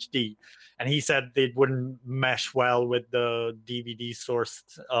actually HD. And he said it wouldn't mesh well with the DVD sourced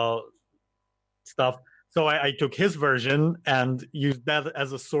stuff. So I took his version and used that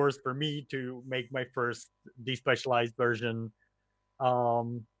as a source for me to make my first despecialized version.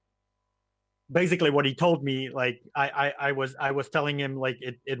 Basically what he told me, like I was telling him like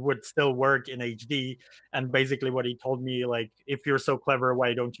it would still work in HD, and basically what he told me, like, if you're so clever,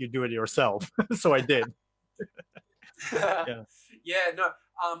 why don't you do it yourself? So I did. I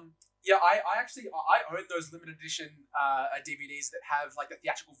actually own those limited edition DVDs that have like the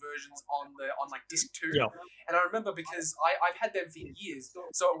theatrical versions on like disc 2. Yeah. And I remember because I've had them for years.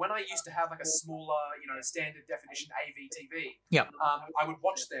 So when I used to have like a smaller, standard definition AV TV, yeah, I would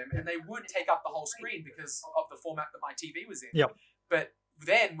watch them and they would take up the whole screen because of the format that my TV was in. Yeah. But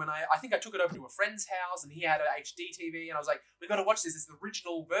then when I think I took it over to a friend's house and he had an HD TV and I was like, we've got to watch this. It's the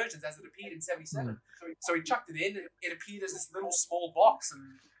original versions as it appeared in 77. So he chucked it in and it appeared as this little small box.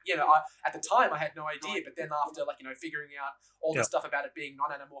 And, at the time I had no idea, but then after figuring out all the stuff about it being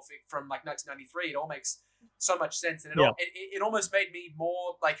non-anamorphic from like 1993, it all makes so much sense. And it almost made me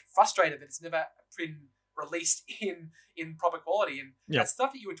more like frustrated that it's never been released in proper quality. And that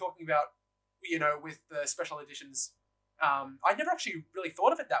stuff that you were talking about, with the special editions, I never actually really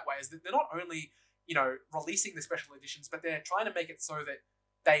thought of it that way, is that they're not only, releasing the special editions, but they're trying to make it so that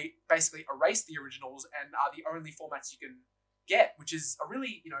they basically erase the originals and are the only formats you can get, which is a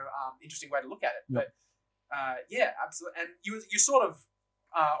really, interesting way to look at it. But absolutely. And you sort of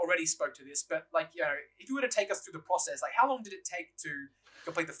already spoke to this, but if you were to take us through the process, like how long did it take to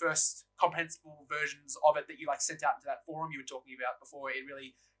complete the first comprehensible versions of it that you sent out into that forum you were talking about before it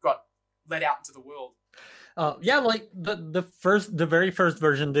really got let out into the world? The very first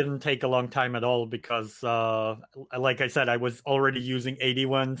version didn't take a long time at all because like I said, I was already using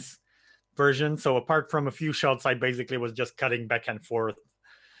 81's version. So apart from a few shots, I basically was just cutting back and forth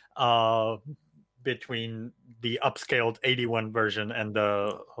between the upscaled 81 version and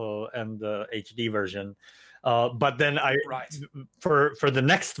the HD version. But then for the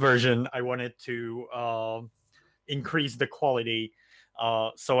next version, I wanted to increase the quality.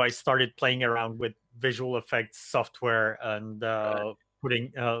 So I started playing around with visual effects software and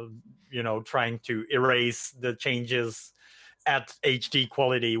putting, trying to erase the changes at HD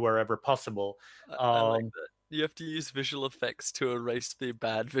quality wherever possible. I like that. You have to use visual effects to erase the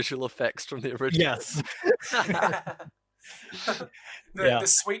bad visual effects from the original. Yes. The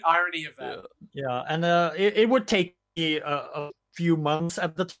sweet irony of that. Yeah, and it would take me a few months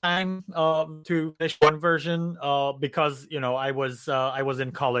at the time to finish one version because I was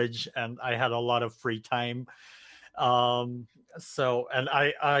in college and I had a lot of free time. So and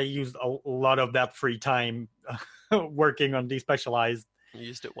I used a lot of that free time working on Despecialized. You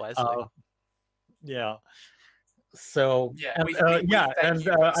used it wisely. So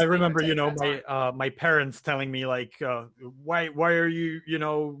I remember my parents telling me why are you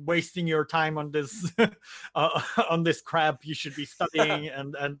wasting your time on this on this crap? You should be studying.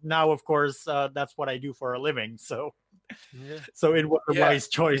 and now of course that's what I do for a living, so it was a wise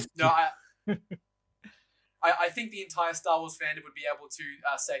choice. I think the entire Star Wars fandom would be able to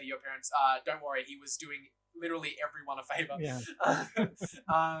say to your parents, don't worry, he was doing literally everyone a favor.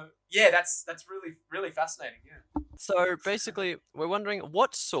 That's really, really fascinating. So basically, we're wondering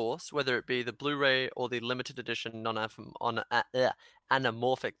what source, whether it be the Blu-ray or the limited edition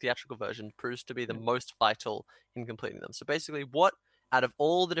anamorphic theatrical version, proves to be the most vital in completing them. So basically, what out of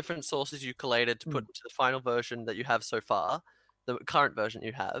all the different sources you collated to put to the final version that you have so far, the current version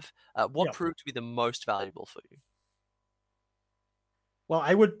you have, what proved to be the most valuable for you? Well,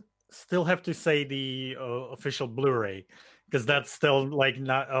 I would still have to say the official Blu-ray, because that's still not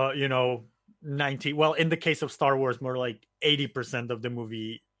 90. Well, in the case of Star Wars, more like 80% of the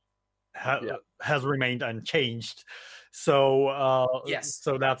movie has remained unchanged. So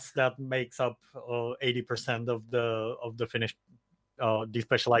so that makes up 80% of the finished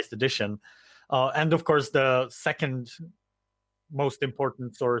despecialized edition, and of course the second most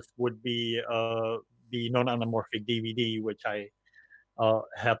important source would be the non-anamorphic DVD, which I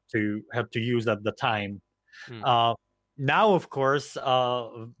had to use at the time. Hmm. Now, of course,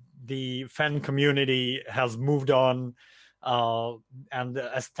 the fan community has moved on, and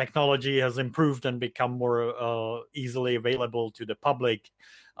as technology has improved and become more easily available to the public,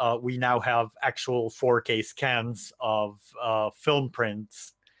 we now have actual 4K scans of film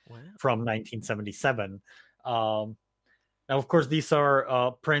prints from 1977. Now, of course, these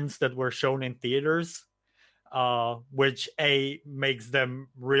are prints that were shown in theaters, which makes them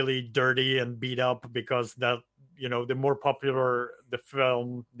really dirty and beat up, because that, the more popular the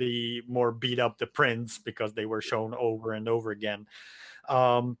film, the more beat up the prints, because they were shown over and over again.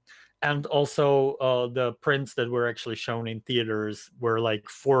 And also the prints that were actually shown in theaters were like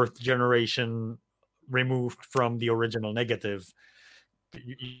fourth generation removed from the original negative.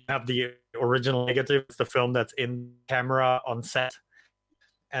 You have the original negative, it's the film that's in camera on set,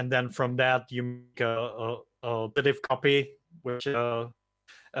 and then from that you make a negative copy, which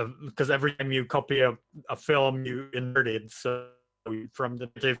because every time you copy a film, you invert it. So from the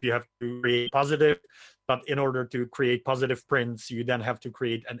negative you have to create positive, but in order to create positive prints, you then have to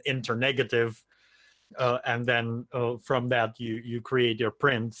create an internegative, and then from that you create your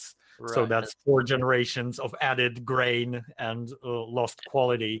prints. Right. So that's 4 generations of added grain and lost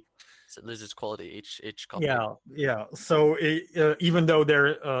quality. So it loses quality each copy. Yeah. So even though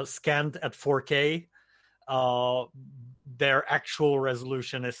they're scanned at 4K, their actual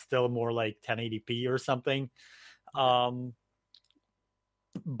resolution is still more like 1080p or something.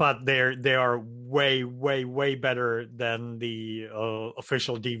 But they are way better than the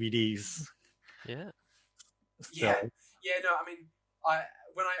official DVDs. Yeah. So. Yeah. No, I mean,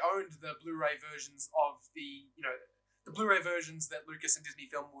 when I owned the Blu-ray versions of the Blu-ray versions that Lucas and Disney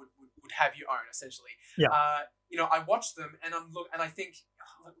Film would have you own, essentially. Yeah. I watched them and I think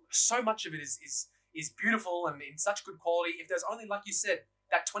so much of it is beautiful and in such good quality. If there's only, like you said,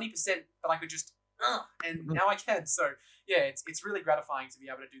 that 20% that I could just and now I can. So yeah, it's really gratifying to be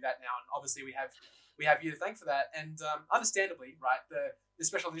able to do that now. And obviously we have you to thank for that. And understandably, right, the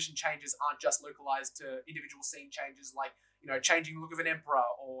special edition changes aren't just localized to individual scene changes, like changing the look of an emperor,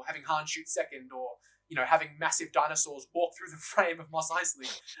 or having Han shoot second, or having massive dinosaurs walk through the frame of Mos Eisley.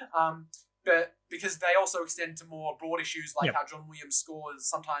 But because they also extend to more broad issues, like how John Williams scores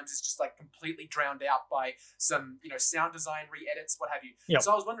sometimes is just like completely drowned out by some, sound design re-edits, what have you. Yep.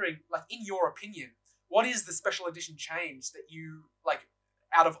 So I was wondering, like, in your opinion, what is the special edition change that you, like,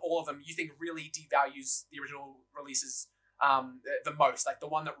 out of all of them, you think really devalues the original releases the most? Like the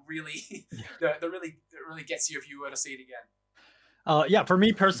one that really, that really gets you if you were to see it again? For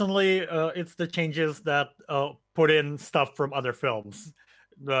me personally, it's the changes that put in stuff from other films.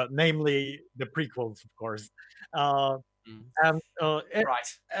 Namely the prequels, of course. Right.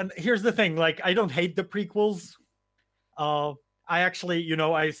 And here's the thing, like, I don't hate the prequels. I actually,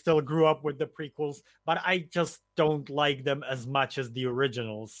 I still grew up with the prequels, but I just don't like them as much as the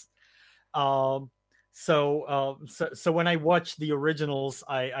originals. So when I watch the originals,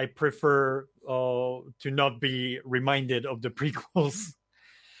 I prefer to not be reminded of the prequels.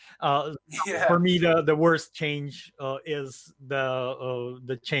 For me, the worst change is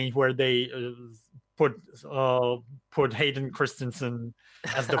the change where they put Hayden Christensen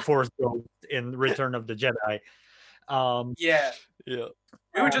as the Force Ghost in Return of the Jedi.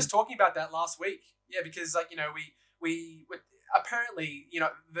 We were just talking about that last week. Yeah, because we apparently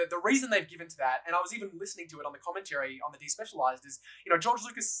the reason they've given to that, and I was even listening to it on the commentary on the Despecialized, is George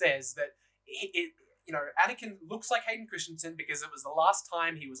Lucas says that Anakin looks like Hayden Christensen because it was the last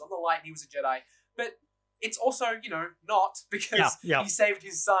time he was on the light and he was a Jedi. But it's also, not, because he saved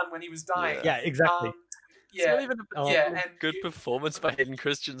his son when he was dying. Yeah, exactly. It's not even a good performance by Hayden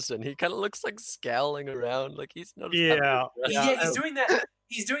Christensen. He kind of looks like scowling around, like he's not. He's doing that.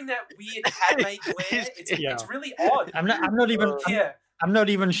 He's doing that weird Padme glare. It's really odd. I'm not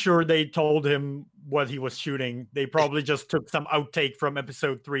even sure they told him what he was shooting. They probably just took some outtake from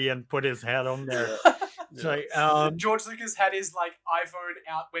episode 3 and put his head on there. George Lucas had his iPhone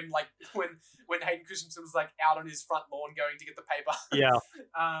out when Hayden Christensen was out on his front lawn going to get the paper.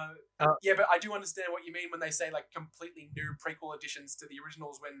 But I do understand what you mean when they say completely new prequel additions to the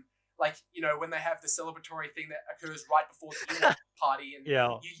originals, when when they have the celebratory thing that occurs right before the dinner party, and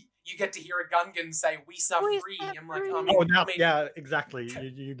you get to hear a Gungan say "We are free." I'm like, exactly.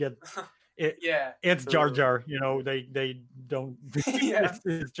 You get it. It's Jar Jar. They don't.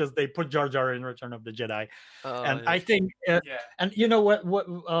 It's just they put Jar Jar in Return of the Jedi, I think. And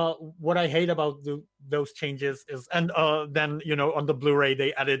what I hate about those changes is, and then on the Blu-ray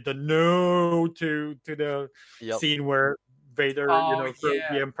they added the no to the scene where Vader throws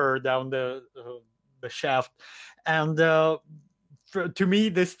the Emperor down the shaft, and to me,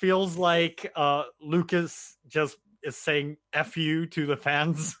 this feels like Lucas just is saying "f you" to the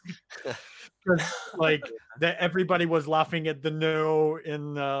fans. Like that, everybody was laughing at the No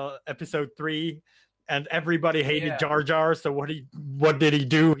in episode 3, and everybody hated Jar Jar. So what did he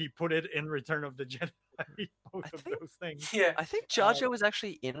do? He put it in Return of the Jedi. Both of those things. Yeah, I think Jar Jar was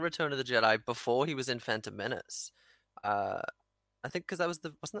actually in Return of the Jedi before he was in Phantom Menace. I think because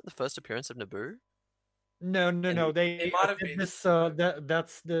wasn't that the first appearance of Naboo? No. They might have been. This.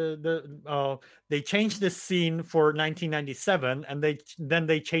 That's they changed this scene for 1997, and then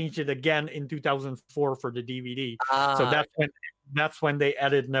they changed it again in 2004 for the DVD. So that's when they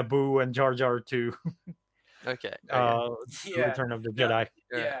added Naboo and Jar Jar to Okay. Return of the Jedi.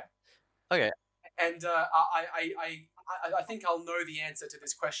 Yeah. Okay. And I think I'll know the answer to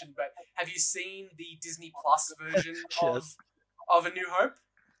this question, but have you seen the Disney Plus version of A New Hope?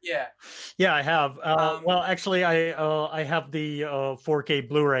 Yeah, I have. Well, actually, I have the 4K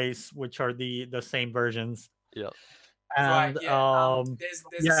Blu-rays, which are the same versions. Yeah. And there's a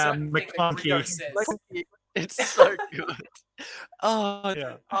certain thing that Greedo says. It's so good. Oh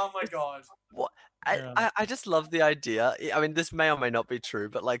yeah. Oh my god. What? I just love the idea. I mean, this may or may not be true,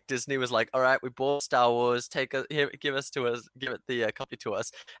 but like Disney was like, "All right, we bought Star Wars. Give it the copy to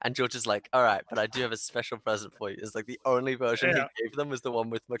us." And George is like, "All right, but I do have a special present for you." It's like the only version he gave them was the one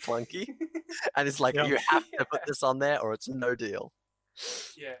with McClunky, and it's like you have to put this on there, or it's no deal.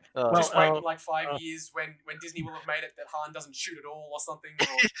 Yeah. Just wait like 5 years when Disney will have made it that Han doesn't shoot at all or something. Or...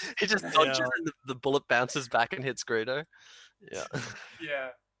 he just dodges and the bullet bounces back and hits Greedo. Yeah. Yeah.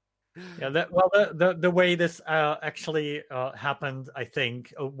 Yeah, the way this actually happened, I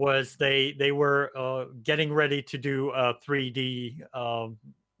think, was they were getting ready to do 3D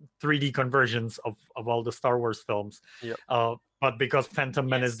conversions of all the Star Wars films. Yep. But because Phantom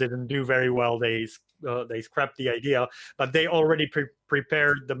Menace didn't do very well, they scrapped the idea. But they already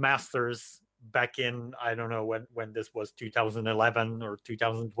prepared the masters back in, I don't know when this was, 2011 or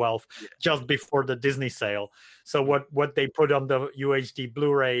 2012, just before the Disney sale. So what they put on the UHD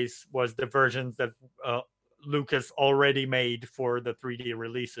Blu-rays was the versions that Lucas already made for the 3D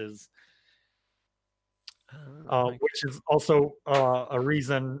releases, which is also a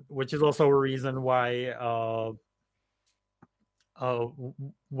reason why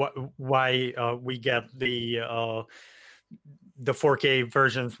we get the 4K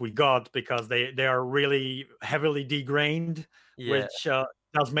versions we got, because they are really heavily degrained, which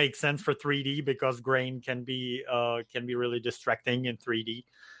does make sense for 3D, because grain can be really distracting in 3D.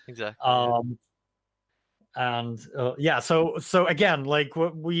 Exactly. So again, like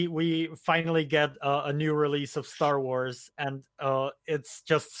we finally get a new release of Star Wars, and it's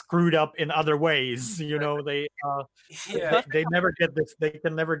just screwed up in other ways. You know, they never get this. They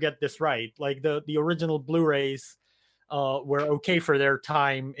can never get this right. Like the original Blu-rays were okay for their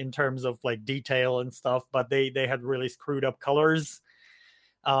time in terms of like detail and stuff, but they had really screwed up colors.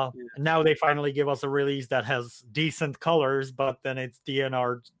 Now they finally give us a release that has decent colors, but then it's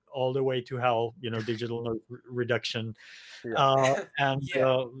DNR all the way to hell, you know, digital noise reduction. And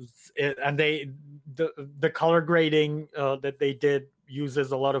the color grading that they did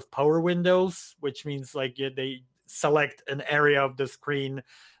uses a lot of power windows, which means like they select an area of the screen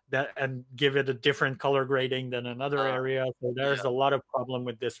and give it a different color grading than another area. So there's a lot of problem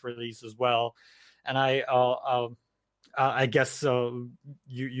with this release as well. And I guess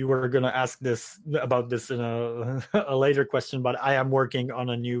you were going to ask about this in a later question, but I am working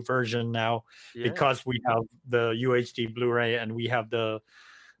on a new version now because we have the UHD Blu-ray and we have the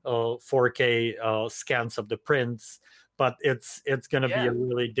 4K scans of the prints. But it's going to be a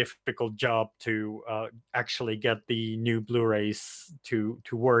really difficult job to actually get the new Blu-rays to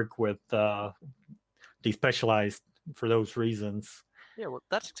work with Despecialized for those reasons. Yeah, well,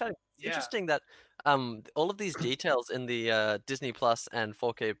 that's exciting. Interesting that all of these details in the Disney Plus and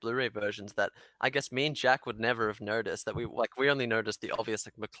 4K Blu-ray versions that I guess me and Jack would never have noticed, that we only noticed the obvious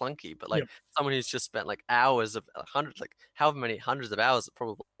like McClunky, but like someone who's just spent like hours of however many hundreds of hours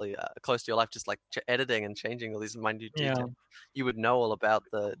probably close to your life just like editing and changing all these minute details, you would know all about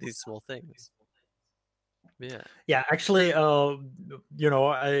these small things. Actually, you know,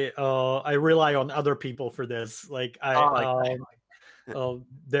 I rely on other people for this. Like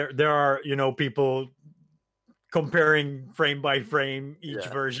there are, you know, people comparing frame by frame each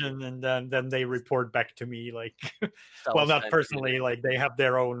version, and then they report back to me like well, not personally, like they have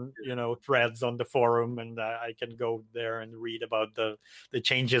their own, you know, threads on the forum, and I can go there and read about the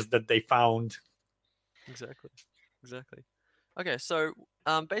changes that they found. Exactly. Okay, so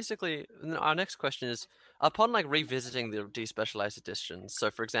basically our next question is, upon like revisiting the despecialized editions, so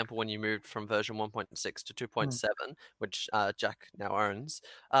for example, when you moved from version 1.6 to 2.7, which Jack now owns,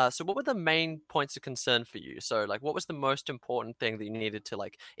 so what were the main points of concern for you? So like, what was the most important thing that you needed to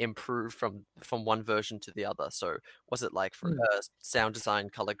like improve from one version to the other? So was it like for sound design,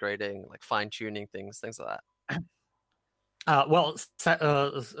 color grading, like fine tuning things like that? Well,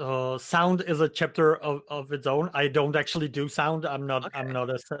 sound is a chapter of its own. I don't actually do sound. I'm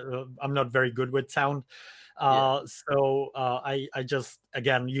not very good with sound. So I just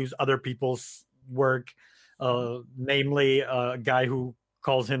again use other people's work, namely a guy who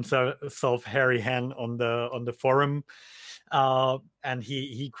calls himself Harry Hen on the forum, and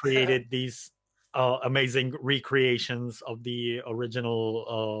he created these amazing recreations of the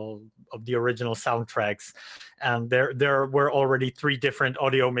original soundtracks, and there were already 3 different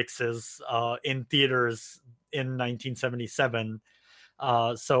audio mixes in theaters in 1977.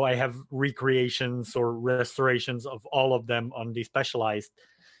 So I have recreations or restorations of all of them on Despecialized.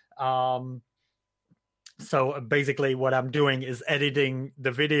 So basically what I'm doing is editing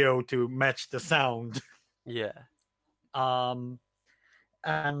the video to match the sound. Yeah. And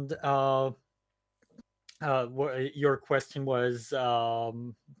your question was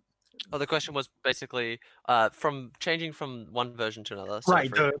the question was basically from changing from one version to another. So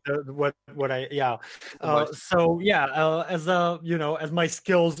right. As my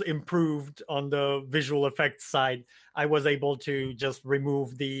skills improved on the visual effects side, I was able to just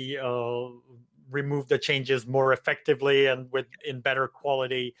remove the changes more effectively and in better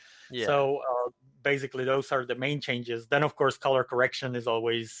quality. Yeah. So basically, those are the main changes. Then, of course, color correction is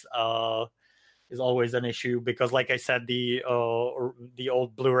always an issue because, like I said, the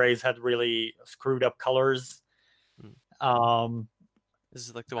old Blu-rays had really screwed up colors. This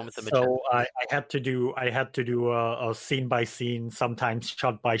is like the one with the magenta. So I had to do a scene by scene, sometimes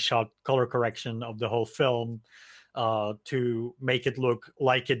shot by shot color correction of the whole film to make it look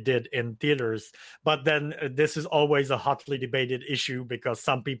like it did in theaters. But then this is always a hotly debated issue because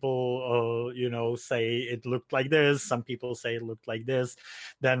some people say it looked like this, some people say it looked like this.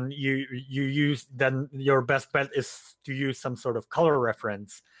 Then then your best bet is to use some sort of color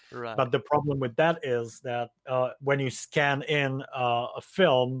reference. Right. But the problem with that is that when you scan in a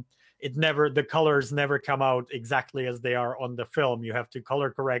film, the colors never come out exactly as they are on the film. You have to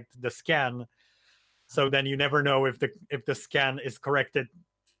color correct the scan. So then you never know if the scan is corrected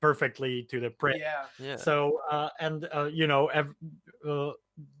perfectly to the print. Yeah. So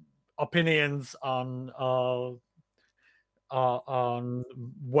opinions on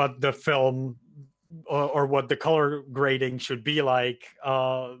what the film or what the color grading should be like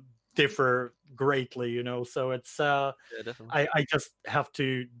differ greatly. So it's I just have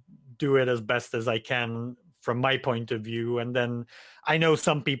to do it as best as I can from my point of view. And then I know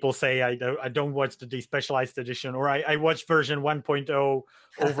some people say I don't watch the Despecialized edition, or I watch version 1.0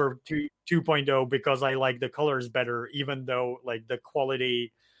 over 2.0 because I like the colors better, even though like the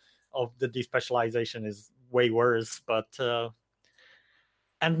quality of the Despecialization is way worse. But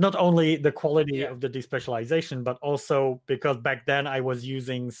and not only the quality of the Despecialization, but also because back then I was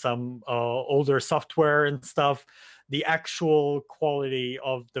using some older software and stuff, the actual quality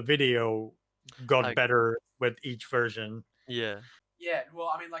of the video got better with each version. Yeah. Well,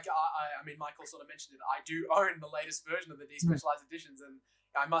 I mean, Michael sort of mentioned it. I do own the latest version of the Despecialized editions, and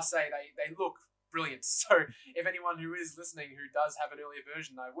I must say they look brilliant. So if anyone who is listening who does have an earlier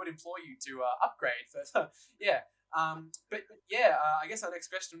version, I would implore you to upgrade. But I guess our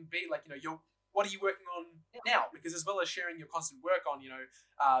next question would be like, what are you working on now? Because as well as sharing your constant work on,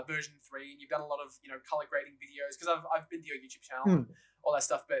 version 3, and you've done a lot of, color grading videos, because I've been to your YouTube channel and all that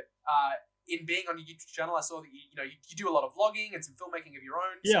stuff. But in being on your YouTube channel, I saw that you do a lot of vlogging and some filmmaking of your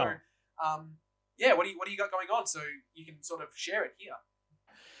own. Yeah. So, what do you got going on? So you can sort of share it here.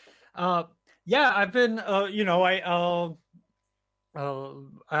 I've been,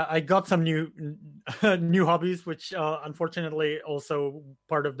 I got some new hobbies, which unfortunately also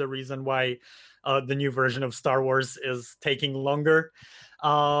part of the reason why the new version of Star Wars is taking longer.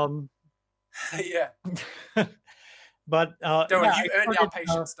 Yeah. But don't worry, you've earned our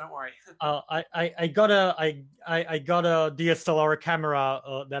patience. Don't worry. I got a DSLR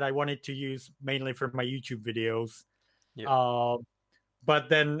camera that I wanted to use mainly for my YouTube videos. Yeah. But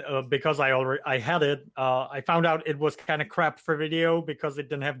then because I had it, I found out it was kind of crap for video because it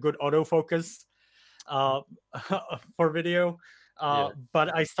didn't have good autofocus for video.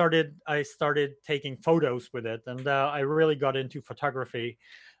 But I started taking photos with it, and I really got into photography.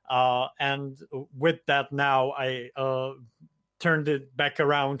 And with that, now I turned it back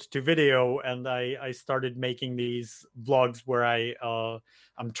around to video, and I started making these vlogs where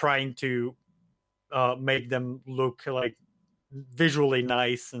I'm trying to make them look like visually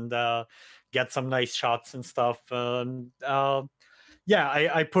nice and get some nice shots and stuff. I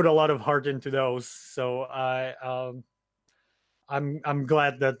put a lot of heart into those, so I'm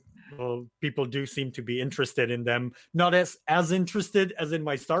glad that people do seem to be interested in them. Not as interested as in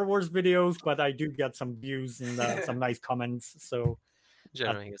my Star Wars videos, but I do get some views and some nice comments. So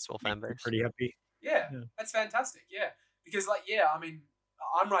generating a small fan base. Pretty happy. Yeah, that's fantastic. Yeah, because I mean,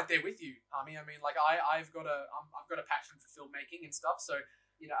 I'm right there with you. I mean, like I've got a passion for filmmaking and stuff. So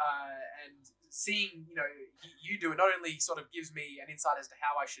and seeing you do it not only sort of gives me an insight as to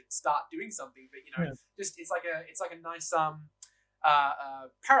how I should start doing something, but just it's like a nice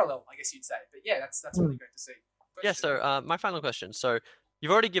parallel, I guess you'd say. But yeah, that's really great to see. Yeah. So my final question. So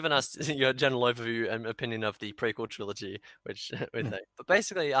you've already given us your general overview and opinion of the prequel trilogy, which we think. But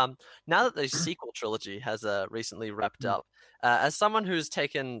basically, now that the sequel trilogy has recently wrapped up, as someone who's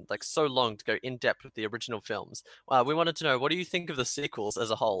taken like so long to go in depth with the original films, we wanted to know, what do you think of the sequels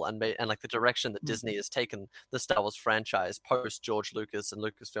as a whole, and like the direction that Disney has taken the Star Wars franchise post George Lucas and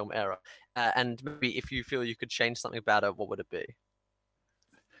Lucasfilm era, and maybe if you feel you could change something about it, what would it be?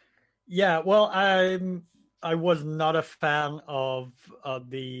 Yeah, well, I was not a fan of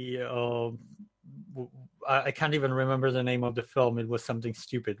I can't even remember the name of the film. It was something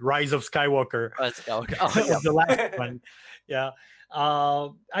stupid. Rise of Skywalker. The last one. Yeah.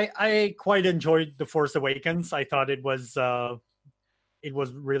 I quite enjoyed The Force Awakens. I thought it was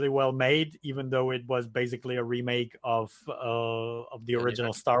really well made, even though it was basically a remake of the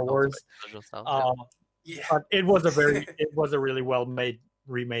original Star Wars. But it was a really well made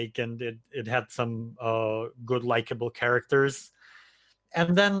remake, and it had some good likable characters.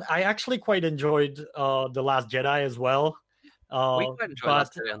 And then I actually quite enjoyed The Last Jedi as well. We quite enjoyed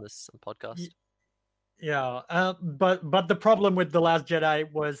Last Jedi on this podcast. Yeah, but the problem with The Last Jedi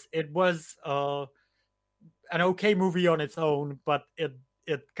was it was an okay movie on its own, but it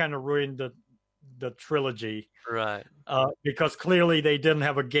kind of ruined the trilogy, right? Because clearly they didn't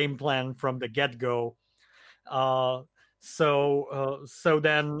have a game plan from the get-go. So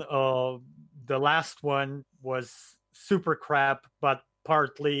then the last one was super crap, but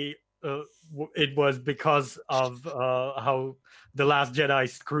partly it was because of how The Last Jedi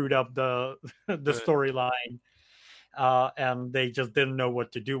screwed up the storyline, and they just didn't know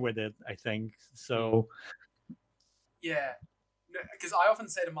what to do with it, I think. So yeah, because I often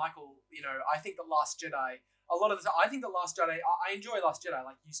say to Michael, I think The Last Jedi, a lot of the time, I think The Last Jedi, I enjoy Last Jedi,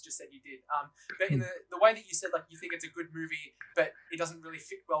 like you just said you did. But in the way that you said, like, you think it's a good movie, but it doesn't really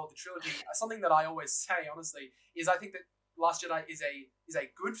fit well with the trilogy, something that I always say, honestly, is I think that Last Jedi is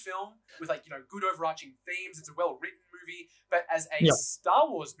a good film with, like, good overarching themes. It's a well-written movie, but as a Star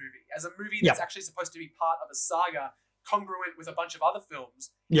Wars movie, as a movie that's actually supposed to be part of a saga congruent with a bunch of other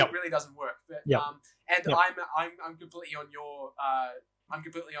films, it really doesn't work. But, I'm completely on your I'm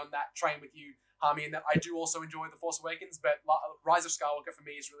completely on that train with you, Harmy, and that I do also enjoy The Force Awakens, but Rise of Skywalker for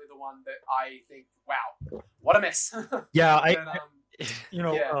me is really the one that I think, wow, what a mess. The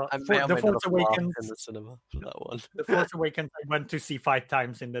Force Awakens in the cinema for that one. The Force Awakens I went to see 5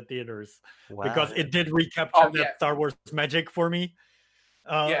 times in the theaters because it did recapture that Star Wars magic for me.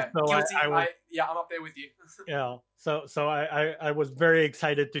 I'm up there with you. So I was very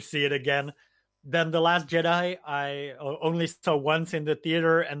excited to see it again. Then The Last Jedi I only saw once in the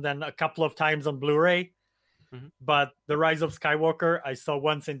theater and then a couple of times on Blu-ray. Mm-hmm. But The Rise of Skywalker I saw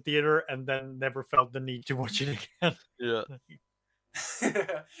once in theater and then never felt the need to watch it again. Yeah.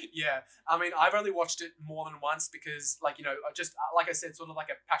 Yeah, I mean, I've only watched it more than once because, like, just like I said, sort of like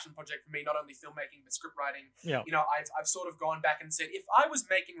a passion project for me, not only filmmaking but script writing. Yeah. I've sort of gone back and said, if I was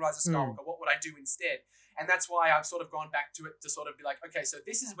making Rise of Skywalker, what would I do instead? And that's why I've sort of gone back to it to sort of be like, okay, so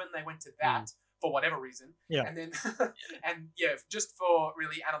this is when they went to that for whatever reason. Yeah. And then, just for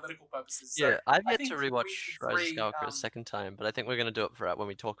really analytical purposes. So I've yet to rewatch Rise of Skywalker a second time, but I think we're going to do it for when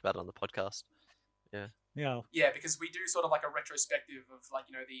we talk about it on the podcast. Yeah. Yeah, because we do sort of like a retrospective of, like,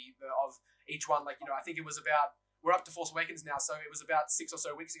 the of each one. Like, I think it was about, we're up to Force Awakens now, so it was about 6 or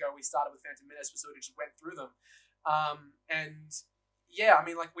so weeks ago we started with Phantom Menace. We sort of just went through them, and yeah, I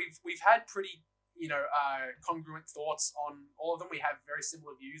mean, like, we've had pretty congruent thoughts on all of them. We have very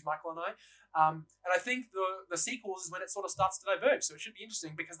similar views, Michael and I, and I think the sequels is when it sort of starts to diverge. So it should be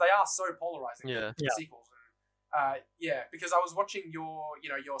interesting because they are so polarizing. The sequels. Because I was watching your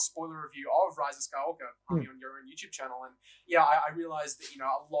spoiler review of Rise of Skywalker on your own YouTube channel, and I realized that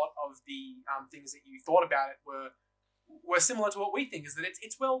a lot of the things that you thought about it were similar to what we think. Is that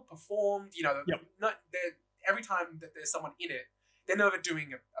it's well performed. Every time that there's someone in it, they're never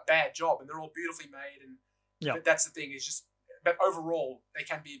doing a bad job, and they're all beautifully made. And but that's the thing, is just, but overall they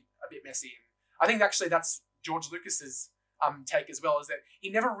can be a bit messy. And I think actually that's George Lucas's take as well, is that he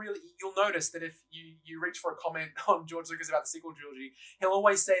never really, you'll notice that if you reach for a comment on George Lucas about the sequel trilogy, he'll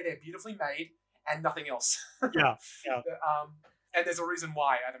always say they're beautifully made and nothing else. Yeah. And there's a reason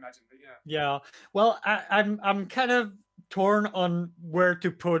why, I'd imagine. But yeah. Well, I'm kind of torn on where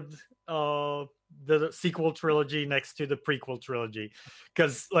to put the sequel trilogy next to the prequel trilogy,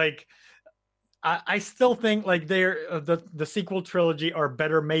 because like I still think like they're the sequel trilogy are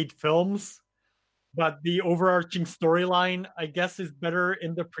better made films, but the overarching storyline, I guess, is better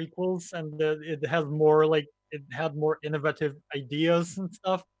in the prequels, and it has more like it had more innovative ideas and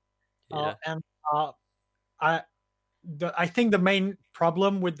stuff. Yeah. I think the main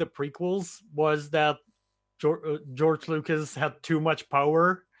problem with the prequels was that George Lucas had too much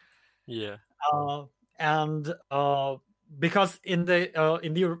power. Yeah. And because in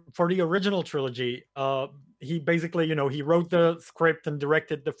the for the original trilogy, he basically, he wrote the script and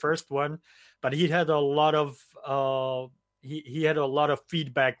directed the first one, but he had a lot of he had a lot of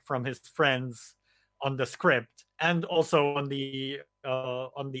feedback from his friends on the script and also on the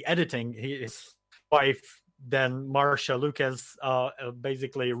editing. His wife, then Marcia Lucas,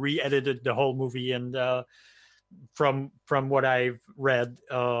 basically re-edited the whole movie, and from what I've read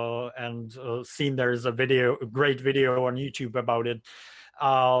and seen, there's a great video on YouTube about it.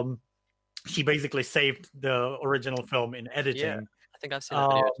 She basically saved the original film in editing. Yeah, I think I've seen that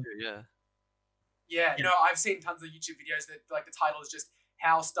video too. Yeah. No, I've seen tons of YouTube videos that like the title is just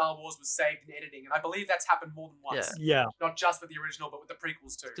how Star Wars was saved in editing, and I believe that's happened more than once. Yeah. Not just with the original, but with the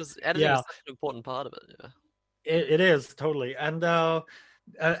prequels too. Because editing is such an important part of it. Yeah. It is totally, and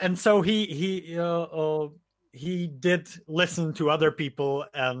so he did listen to other people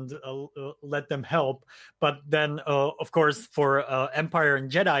and let them help, but then of course for Empire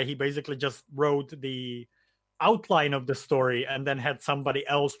and Jedi, he basically just wrote the outline of the story and then had somebody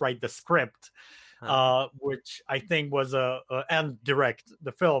else write the script, which I think was and direct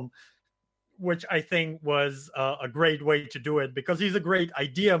the film, which I think was a great way to do it, because he's a great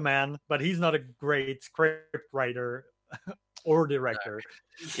idea man, but he's not a great script writer or director.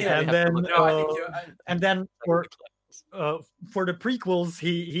 And then for the prequels,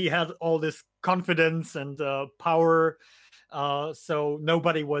 he had all this confidence and power, so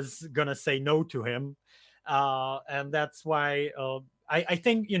nobody was gonna say no to him, and that's why I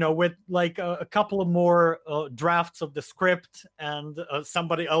think, with like a couple of more drafts of the script and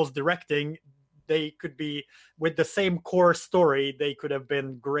somebody else directing, they could be, with the same core story, they could have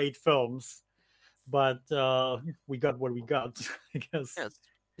been great films. But we got what we got, I guess. Yeah,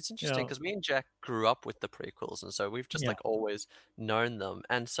 it's interesting because me and Jack grew up with the prequels, and so we've just like always known them.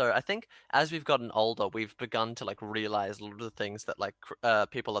 And so I think as we've gotten older, we've begun to like realize a lot of the things that like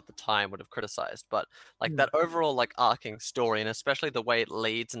people at the time would have criticized. But like that overall like arcing story, and especially the way it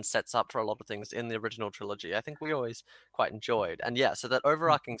leads and sets up for a lot of things in the original trilogy, I think we always quite enjoyed. And so that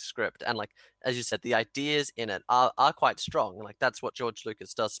overarching script and like, as you said, the ideas in it are quite strong. And like that's what George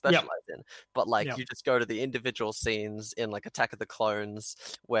Lucas does specialize in. But like you just go to the individual scenes in like Attack of the Clones,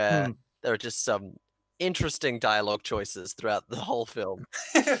 where there are just some interesting dialogue choices throughout the whole film.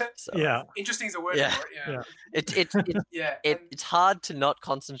 So, interesting is a word for it. It's hard to not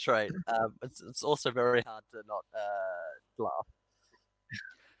concentrate. It's also very hard to not laugh.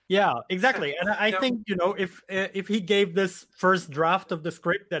 Yeah, exactly. And I think, if he gave this first draft of the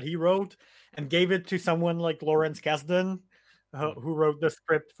script that he wrote and gave it to someone like Lawrence Kasdan, who wrote the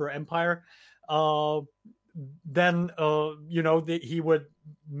script for Empire, then he would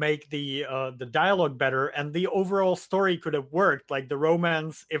make the dialogue better, and the overall story could have worked. Like the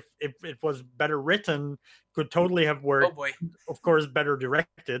romance, if it was better written, could totally have worked. Oh boy. Of course, better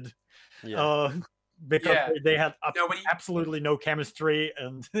directed. Because they had absolutely no chemistry,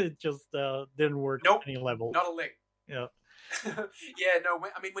 and it just didn't work at any level. Not a lick. Yeah. I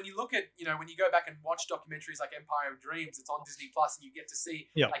mean, when you look at, when you go back and watch documentaries like Empire of Dreams, it's on Disney Plus, and you get to see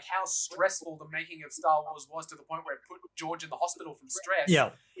like how stressful the making of Star Wars was, to the point where it put George in the hospital from stress.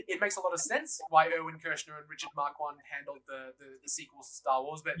 It makes a lot of sense why Erwin Kershner and Richard Marquand handled the sequels to Star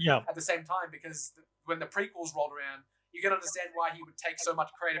Wars, but at the same time, because when the prequels rolled around, you can understand why he would take so much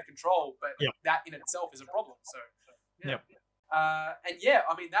creative control, but that in itself is a problem. So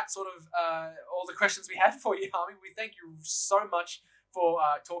I mean, that's sort of all the questions we had for you, Harmy. We thank you so much for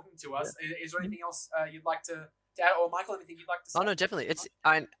talking to us. Is there anything else you'd like to add, or Michael, anything you'd like to say? Oh no, definitely.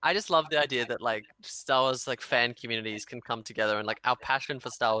 I just love the idea that like Star Wars like fan communities can come together, and like our passion for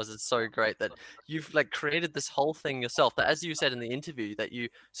Star Wars is so great that you've like created this whole thing yourself. That, as you said in the interview, that you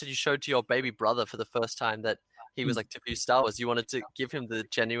said you showed to your baby brother for the first time, that he was like to view Star Wars. You wanted to give him the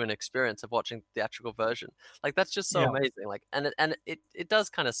genuine experience of watching the theatrical version. Like that's just so amazing. Like, and it does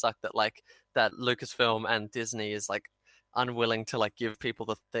kind of suck that like that Lucasfilm and Disney is like unwilling to like give people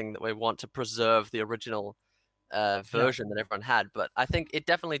the thing that we want to preserve the original version that everyone had. But I think it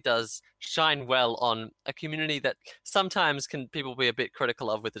definitely does shine well on a community that sometimes people be a bit critical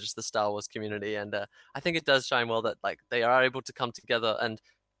of with just the Star Wars community. And I think it does shine well that like they are able to come together and,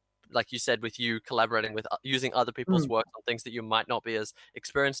 like you said, with you collaborating with using other people's work on things that you might not be as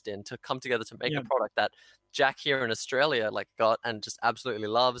experienced in, to come together to make a product that Jack here in Australia like got and just absolutely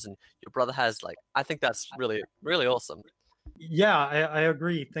loves, and your brother has. Like, I think that's really, really awesome. Yeah, I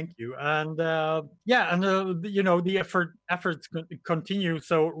agree. Thank you. And the efforts continue.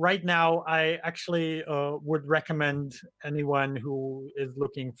 So right now, I actually would recommend anyone who is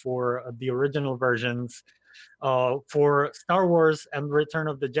looking for the original versions. For Star Wars and Return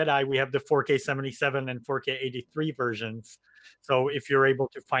of the Jedi, we have the 4K 77 and 4K 83 versions. So if you're able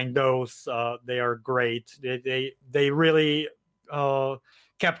to find those, they are great. They really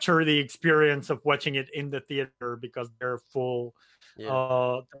capture the experience of watching it in the theater because they're full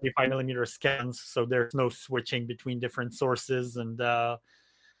 35 millimeter scans, so there's no switching between different sources. And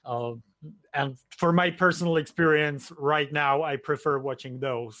for my personal experience right now, I prefer watching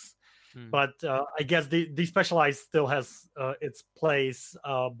those. But I guess the Despecialized still has its place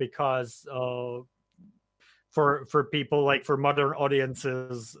because for people, like for modern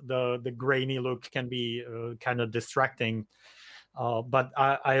audiences, the grainy look can be kind of distracting. But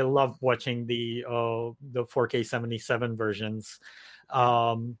I love watching the 4K 77 versions.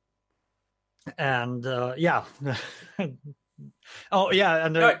 And yeah. Oh yeah,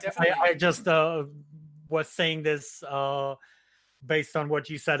 and I just was saying this based on what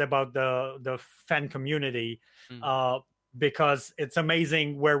you said about the fan community, because it's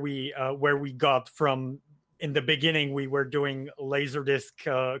amazing where we got from. In the beginning, we were doing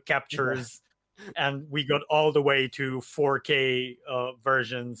Laserdisc captures, and we got all the way to 4K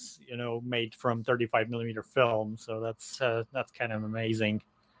versions, made from 35 millimeter film. So that's kind of amazing.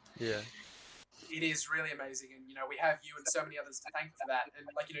 Yeah. It is really amazing, and we have you and so many others to thank for that. And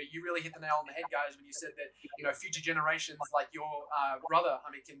you really hit the nail on the head, guys, when you said that future generations like your brother,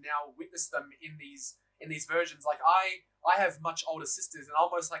 can now witness them in these versions. Like I have much older sisters, and I'll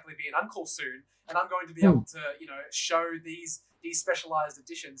most likely be an uncle soon, and I'm going to be able to show these specialized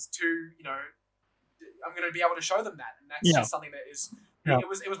editions to I'm going to be able to show them that, and that's just something that is. Yeah. It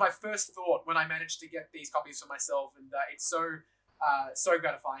was my first thought when I managed to get these copies for myself, and it's so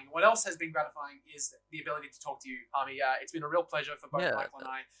gratifying. What else has been gratifying is the ability to talk to you, Harmy. It's been a real pleasure for both Michael and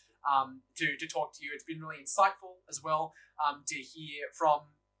I to talk to you. It's been really insightful as well to hear from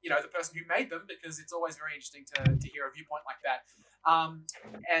the person who made them, because it's always very interesting to hear a viewpoint like that.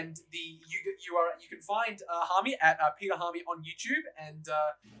 And you can find Harmy at Peter Harmy on YouTube, and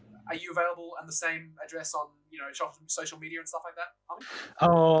are you available on the same address on social media and stuff like that,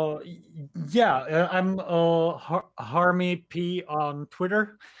 Harmy? Yeah, I'm Harmy P on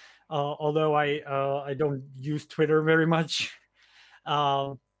Twitter, although I don't use Twitter very much.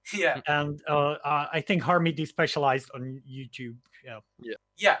 And I think Harmy Despecialized on YouTube.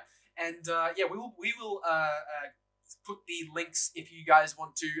 Yeah, and we will put the links if you guys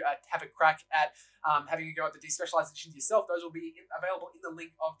want to have a crack at having a go at the Despecialized editions yourself. Those will be available in the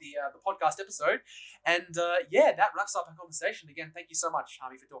link of the podcast episode. And that wraps up our conversation. Again, thank you so much,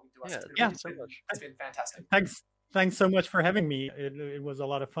 Harmy, for talking to us. It's been fantastic. Thanks so much for having me. It was a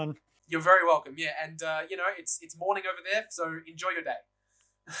lot of fun. You're very welcome. Yeah, and it's morning over there, so enjoy your day.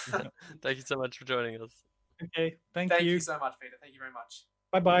 Thank you so much for joining us. Okay, thank you so much, Peter. Thank you very much.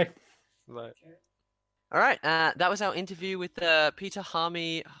 Bye. Bye. Okay. All right, that was our interview with Peter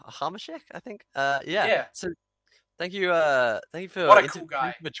Harmy Harmashek, I think. Yeah. So thank you for what a cool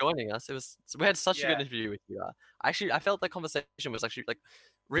guy. For joining us. We had such a good interview with you. I felt that conversation was actually like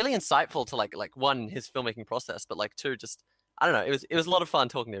really insightful to like one, his filmmaking process, but like two, just I don't know. It was a lot of fun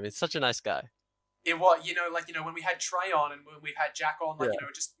talking to him. He's such a nice guy. It was, when we had Trey on and when we've had Jack on,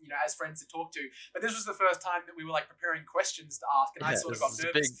 as friends to talk to. But this was the first time that we were preparing questions to ask, and I sort of got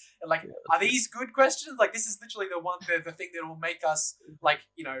nervous. And are these good questions? This is literally the thing that will make us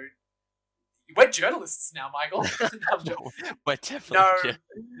we're journalists now, Michael. We're definitely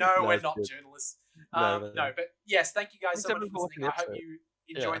no, we're not journalists. No, but yes, thank you guys so much for listening. I hope you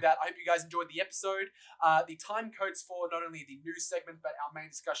enjoyed that. I hope you guys enjoyed the episode. The time codes for not only the news segment but our main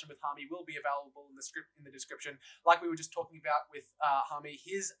discussion with Hami will be available in the description. Like we were just talking about with Hami,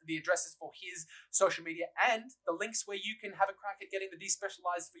 the addresses for his social media and the links where you can have a crack at getting the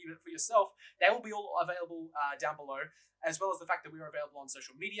despecialized for yourself. They will be all available down below, as well as the fact that we are available on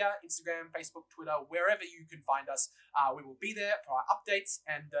social media, Instagram, Facebook, Twitter, wherever you can find us. We will be there for our updates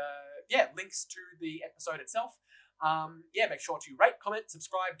and links to the episode itself. Make sure to rate, comment,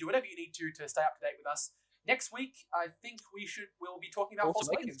 subscribe, do whatever you need to stay up to date with us. Next week, I think we'll be talking about Force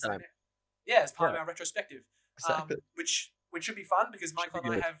Awakens. As part of our retrospective, Exactly. Which should be fun because Michael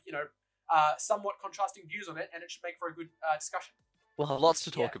and I have somewhat contrasting views on it, and it should make for a good discussion. We'll have lots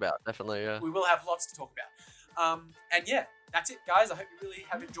to talk about, definitely. Yeah. We will have lots to talk about. That's it, guys. I hope you really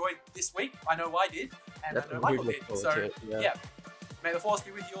have enjoyed this week. I know I did, and I know Michael did. So, may the Force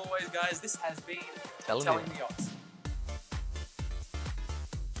be with you always, guys. This has been Telling the Odds.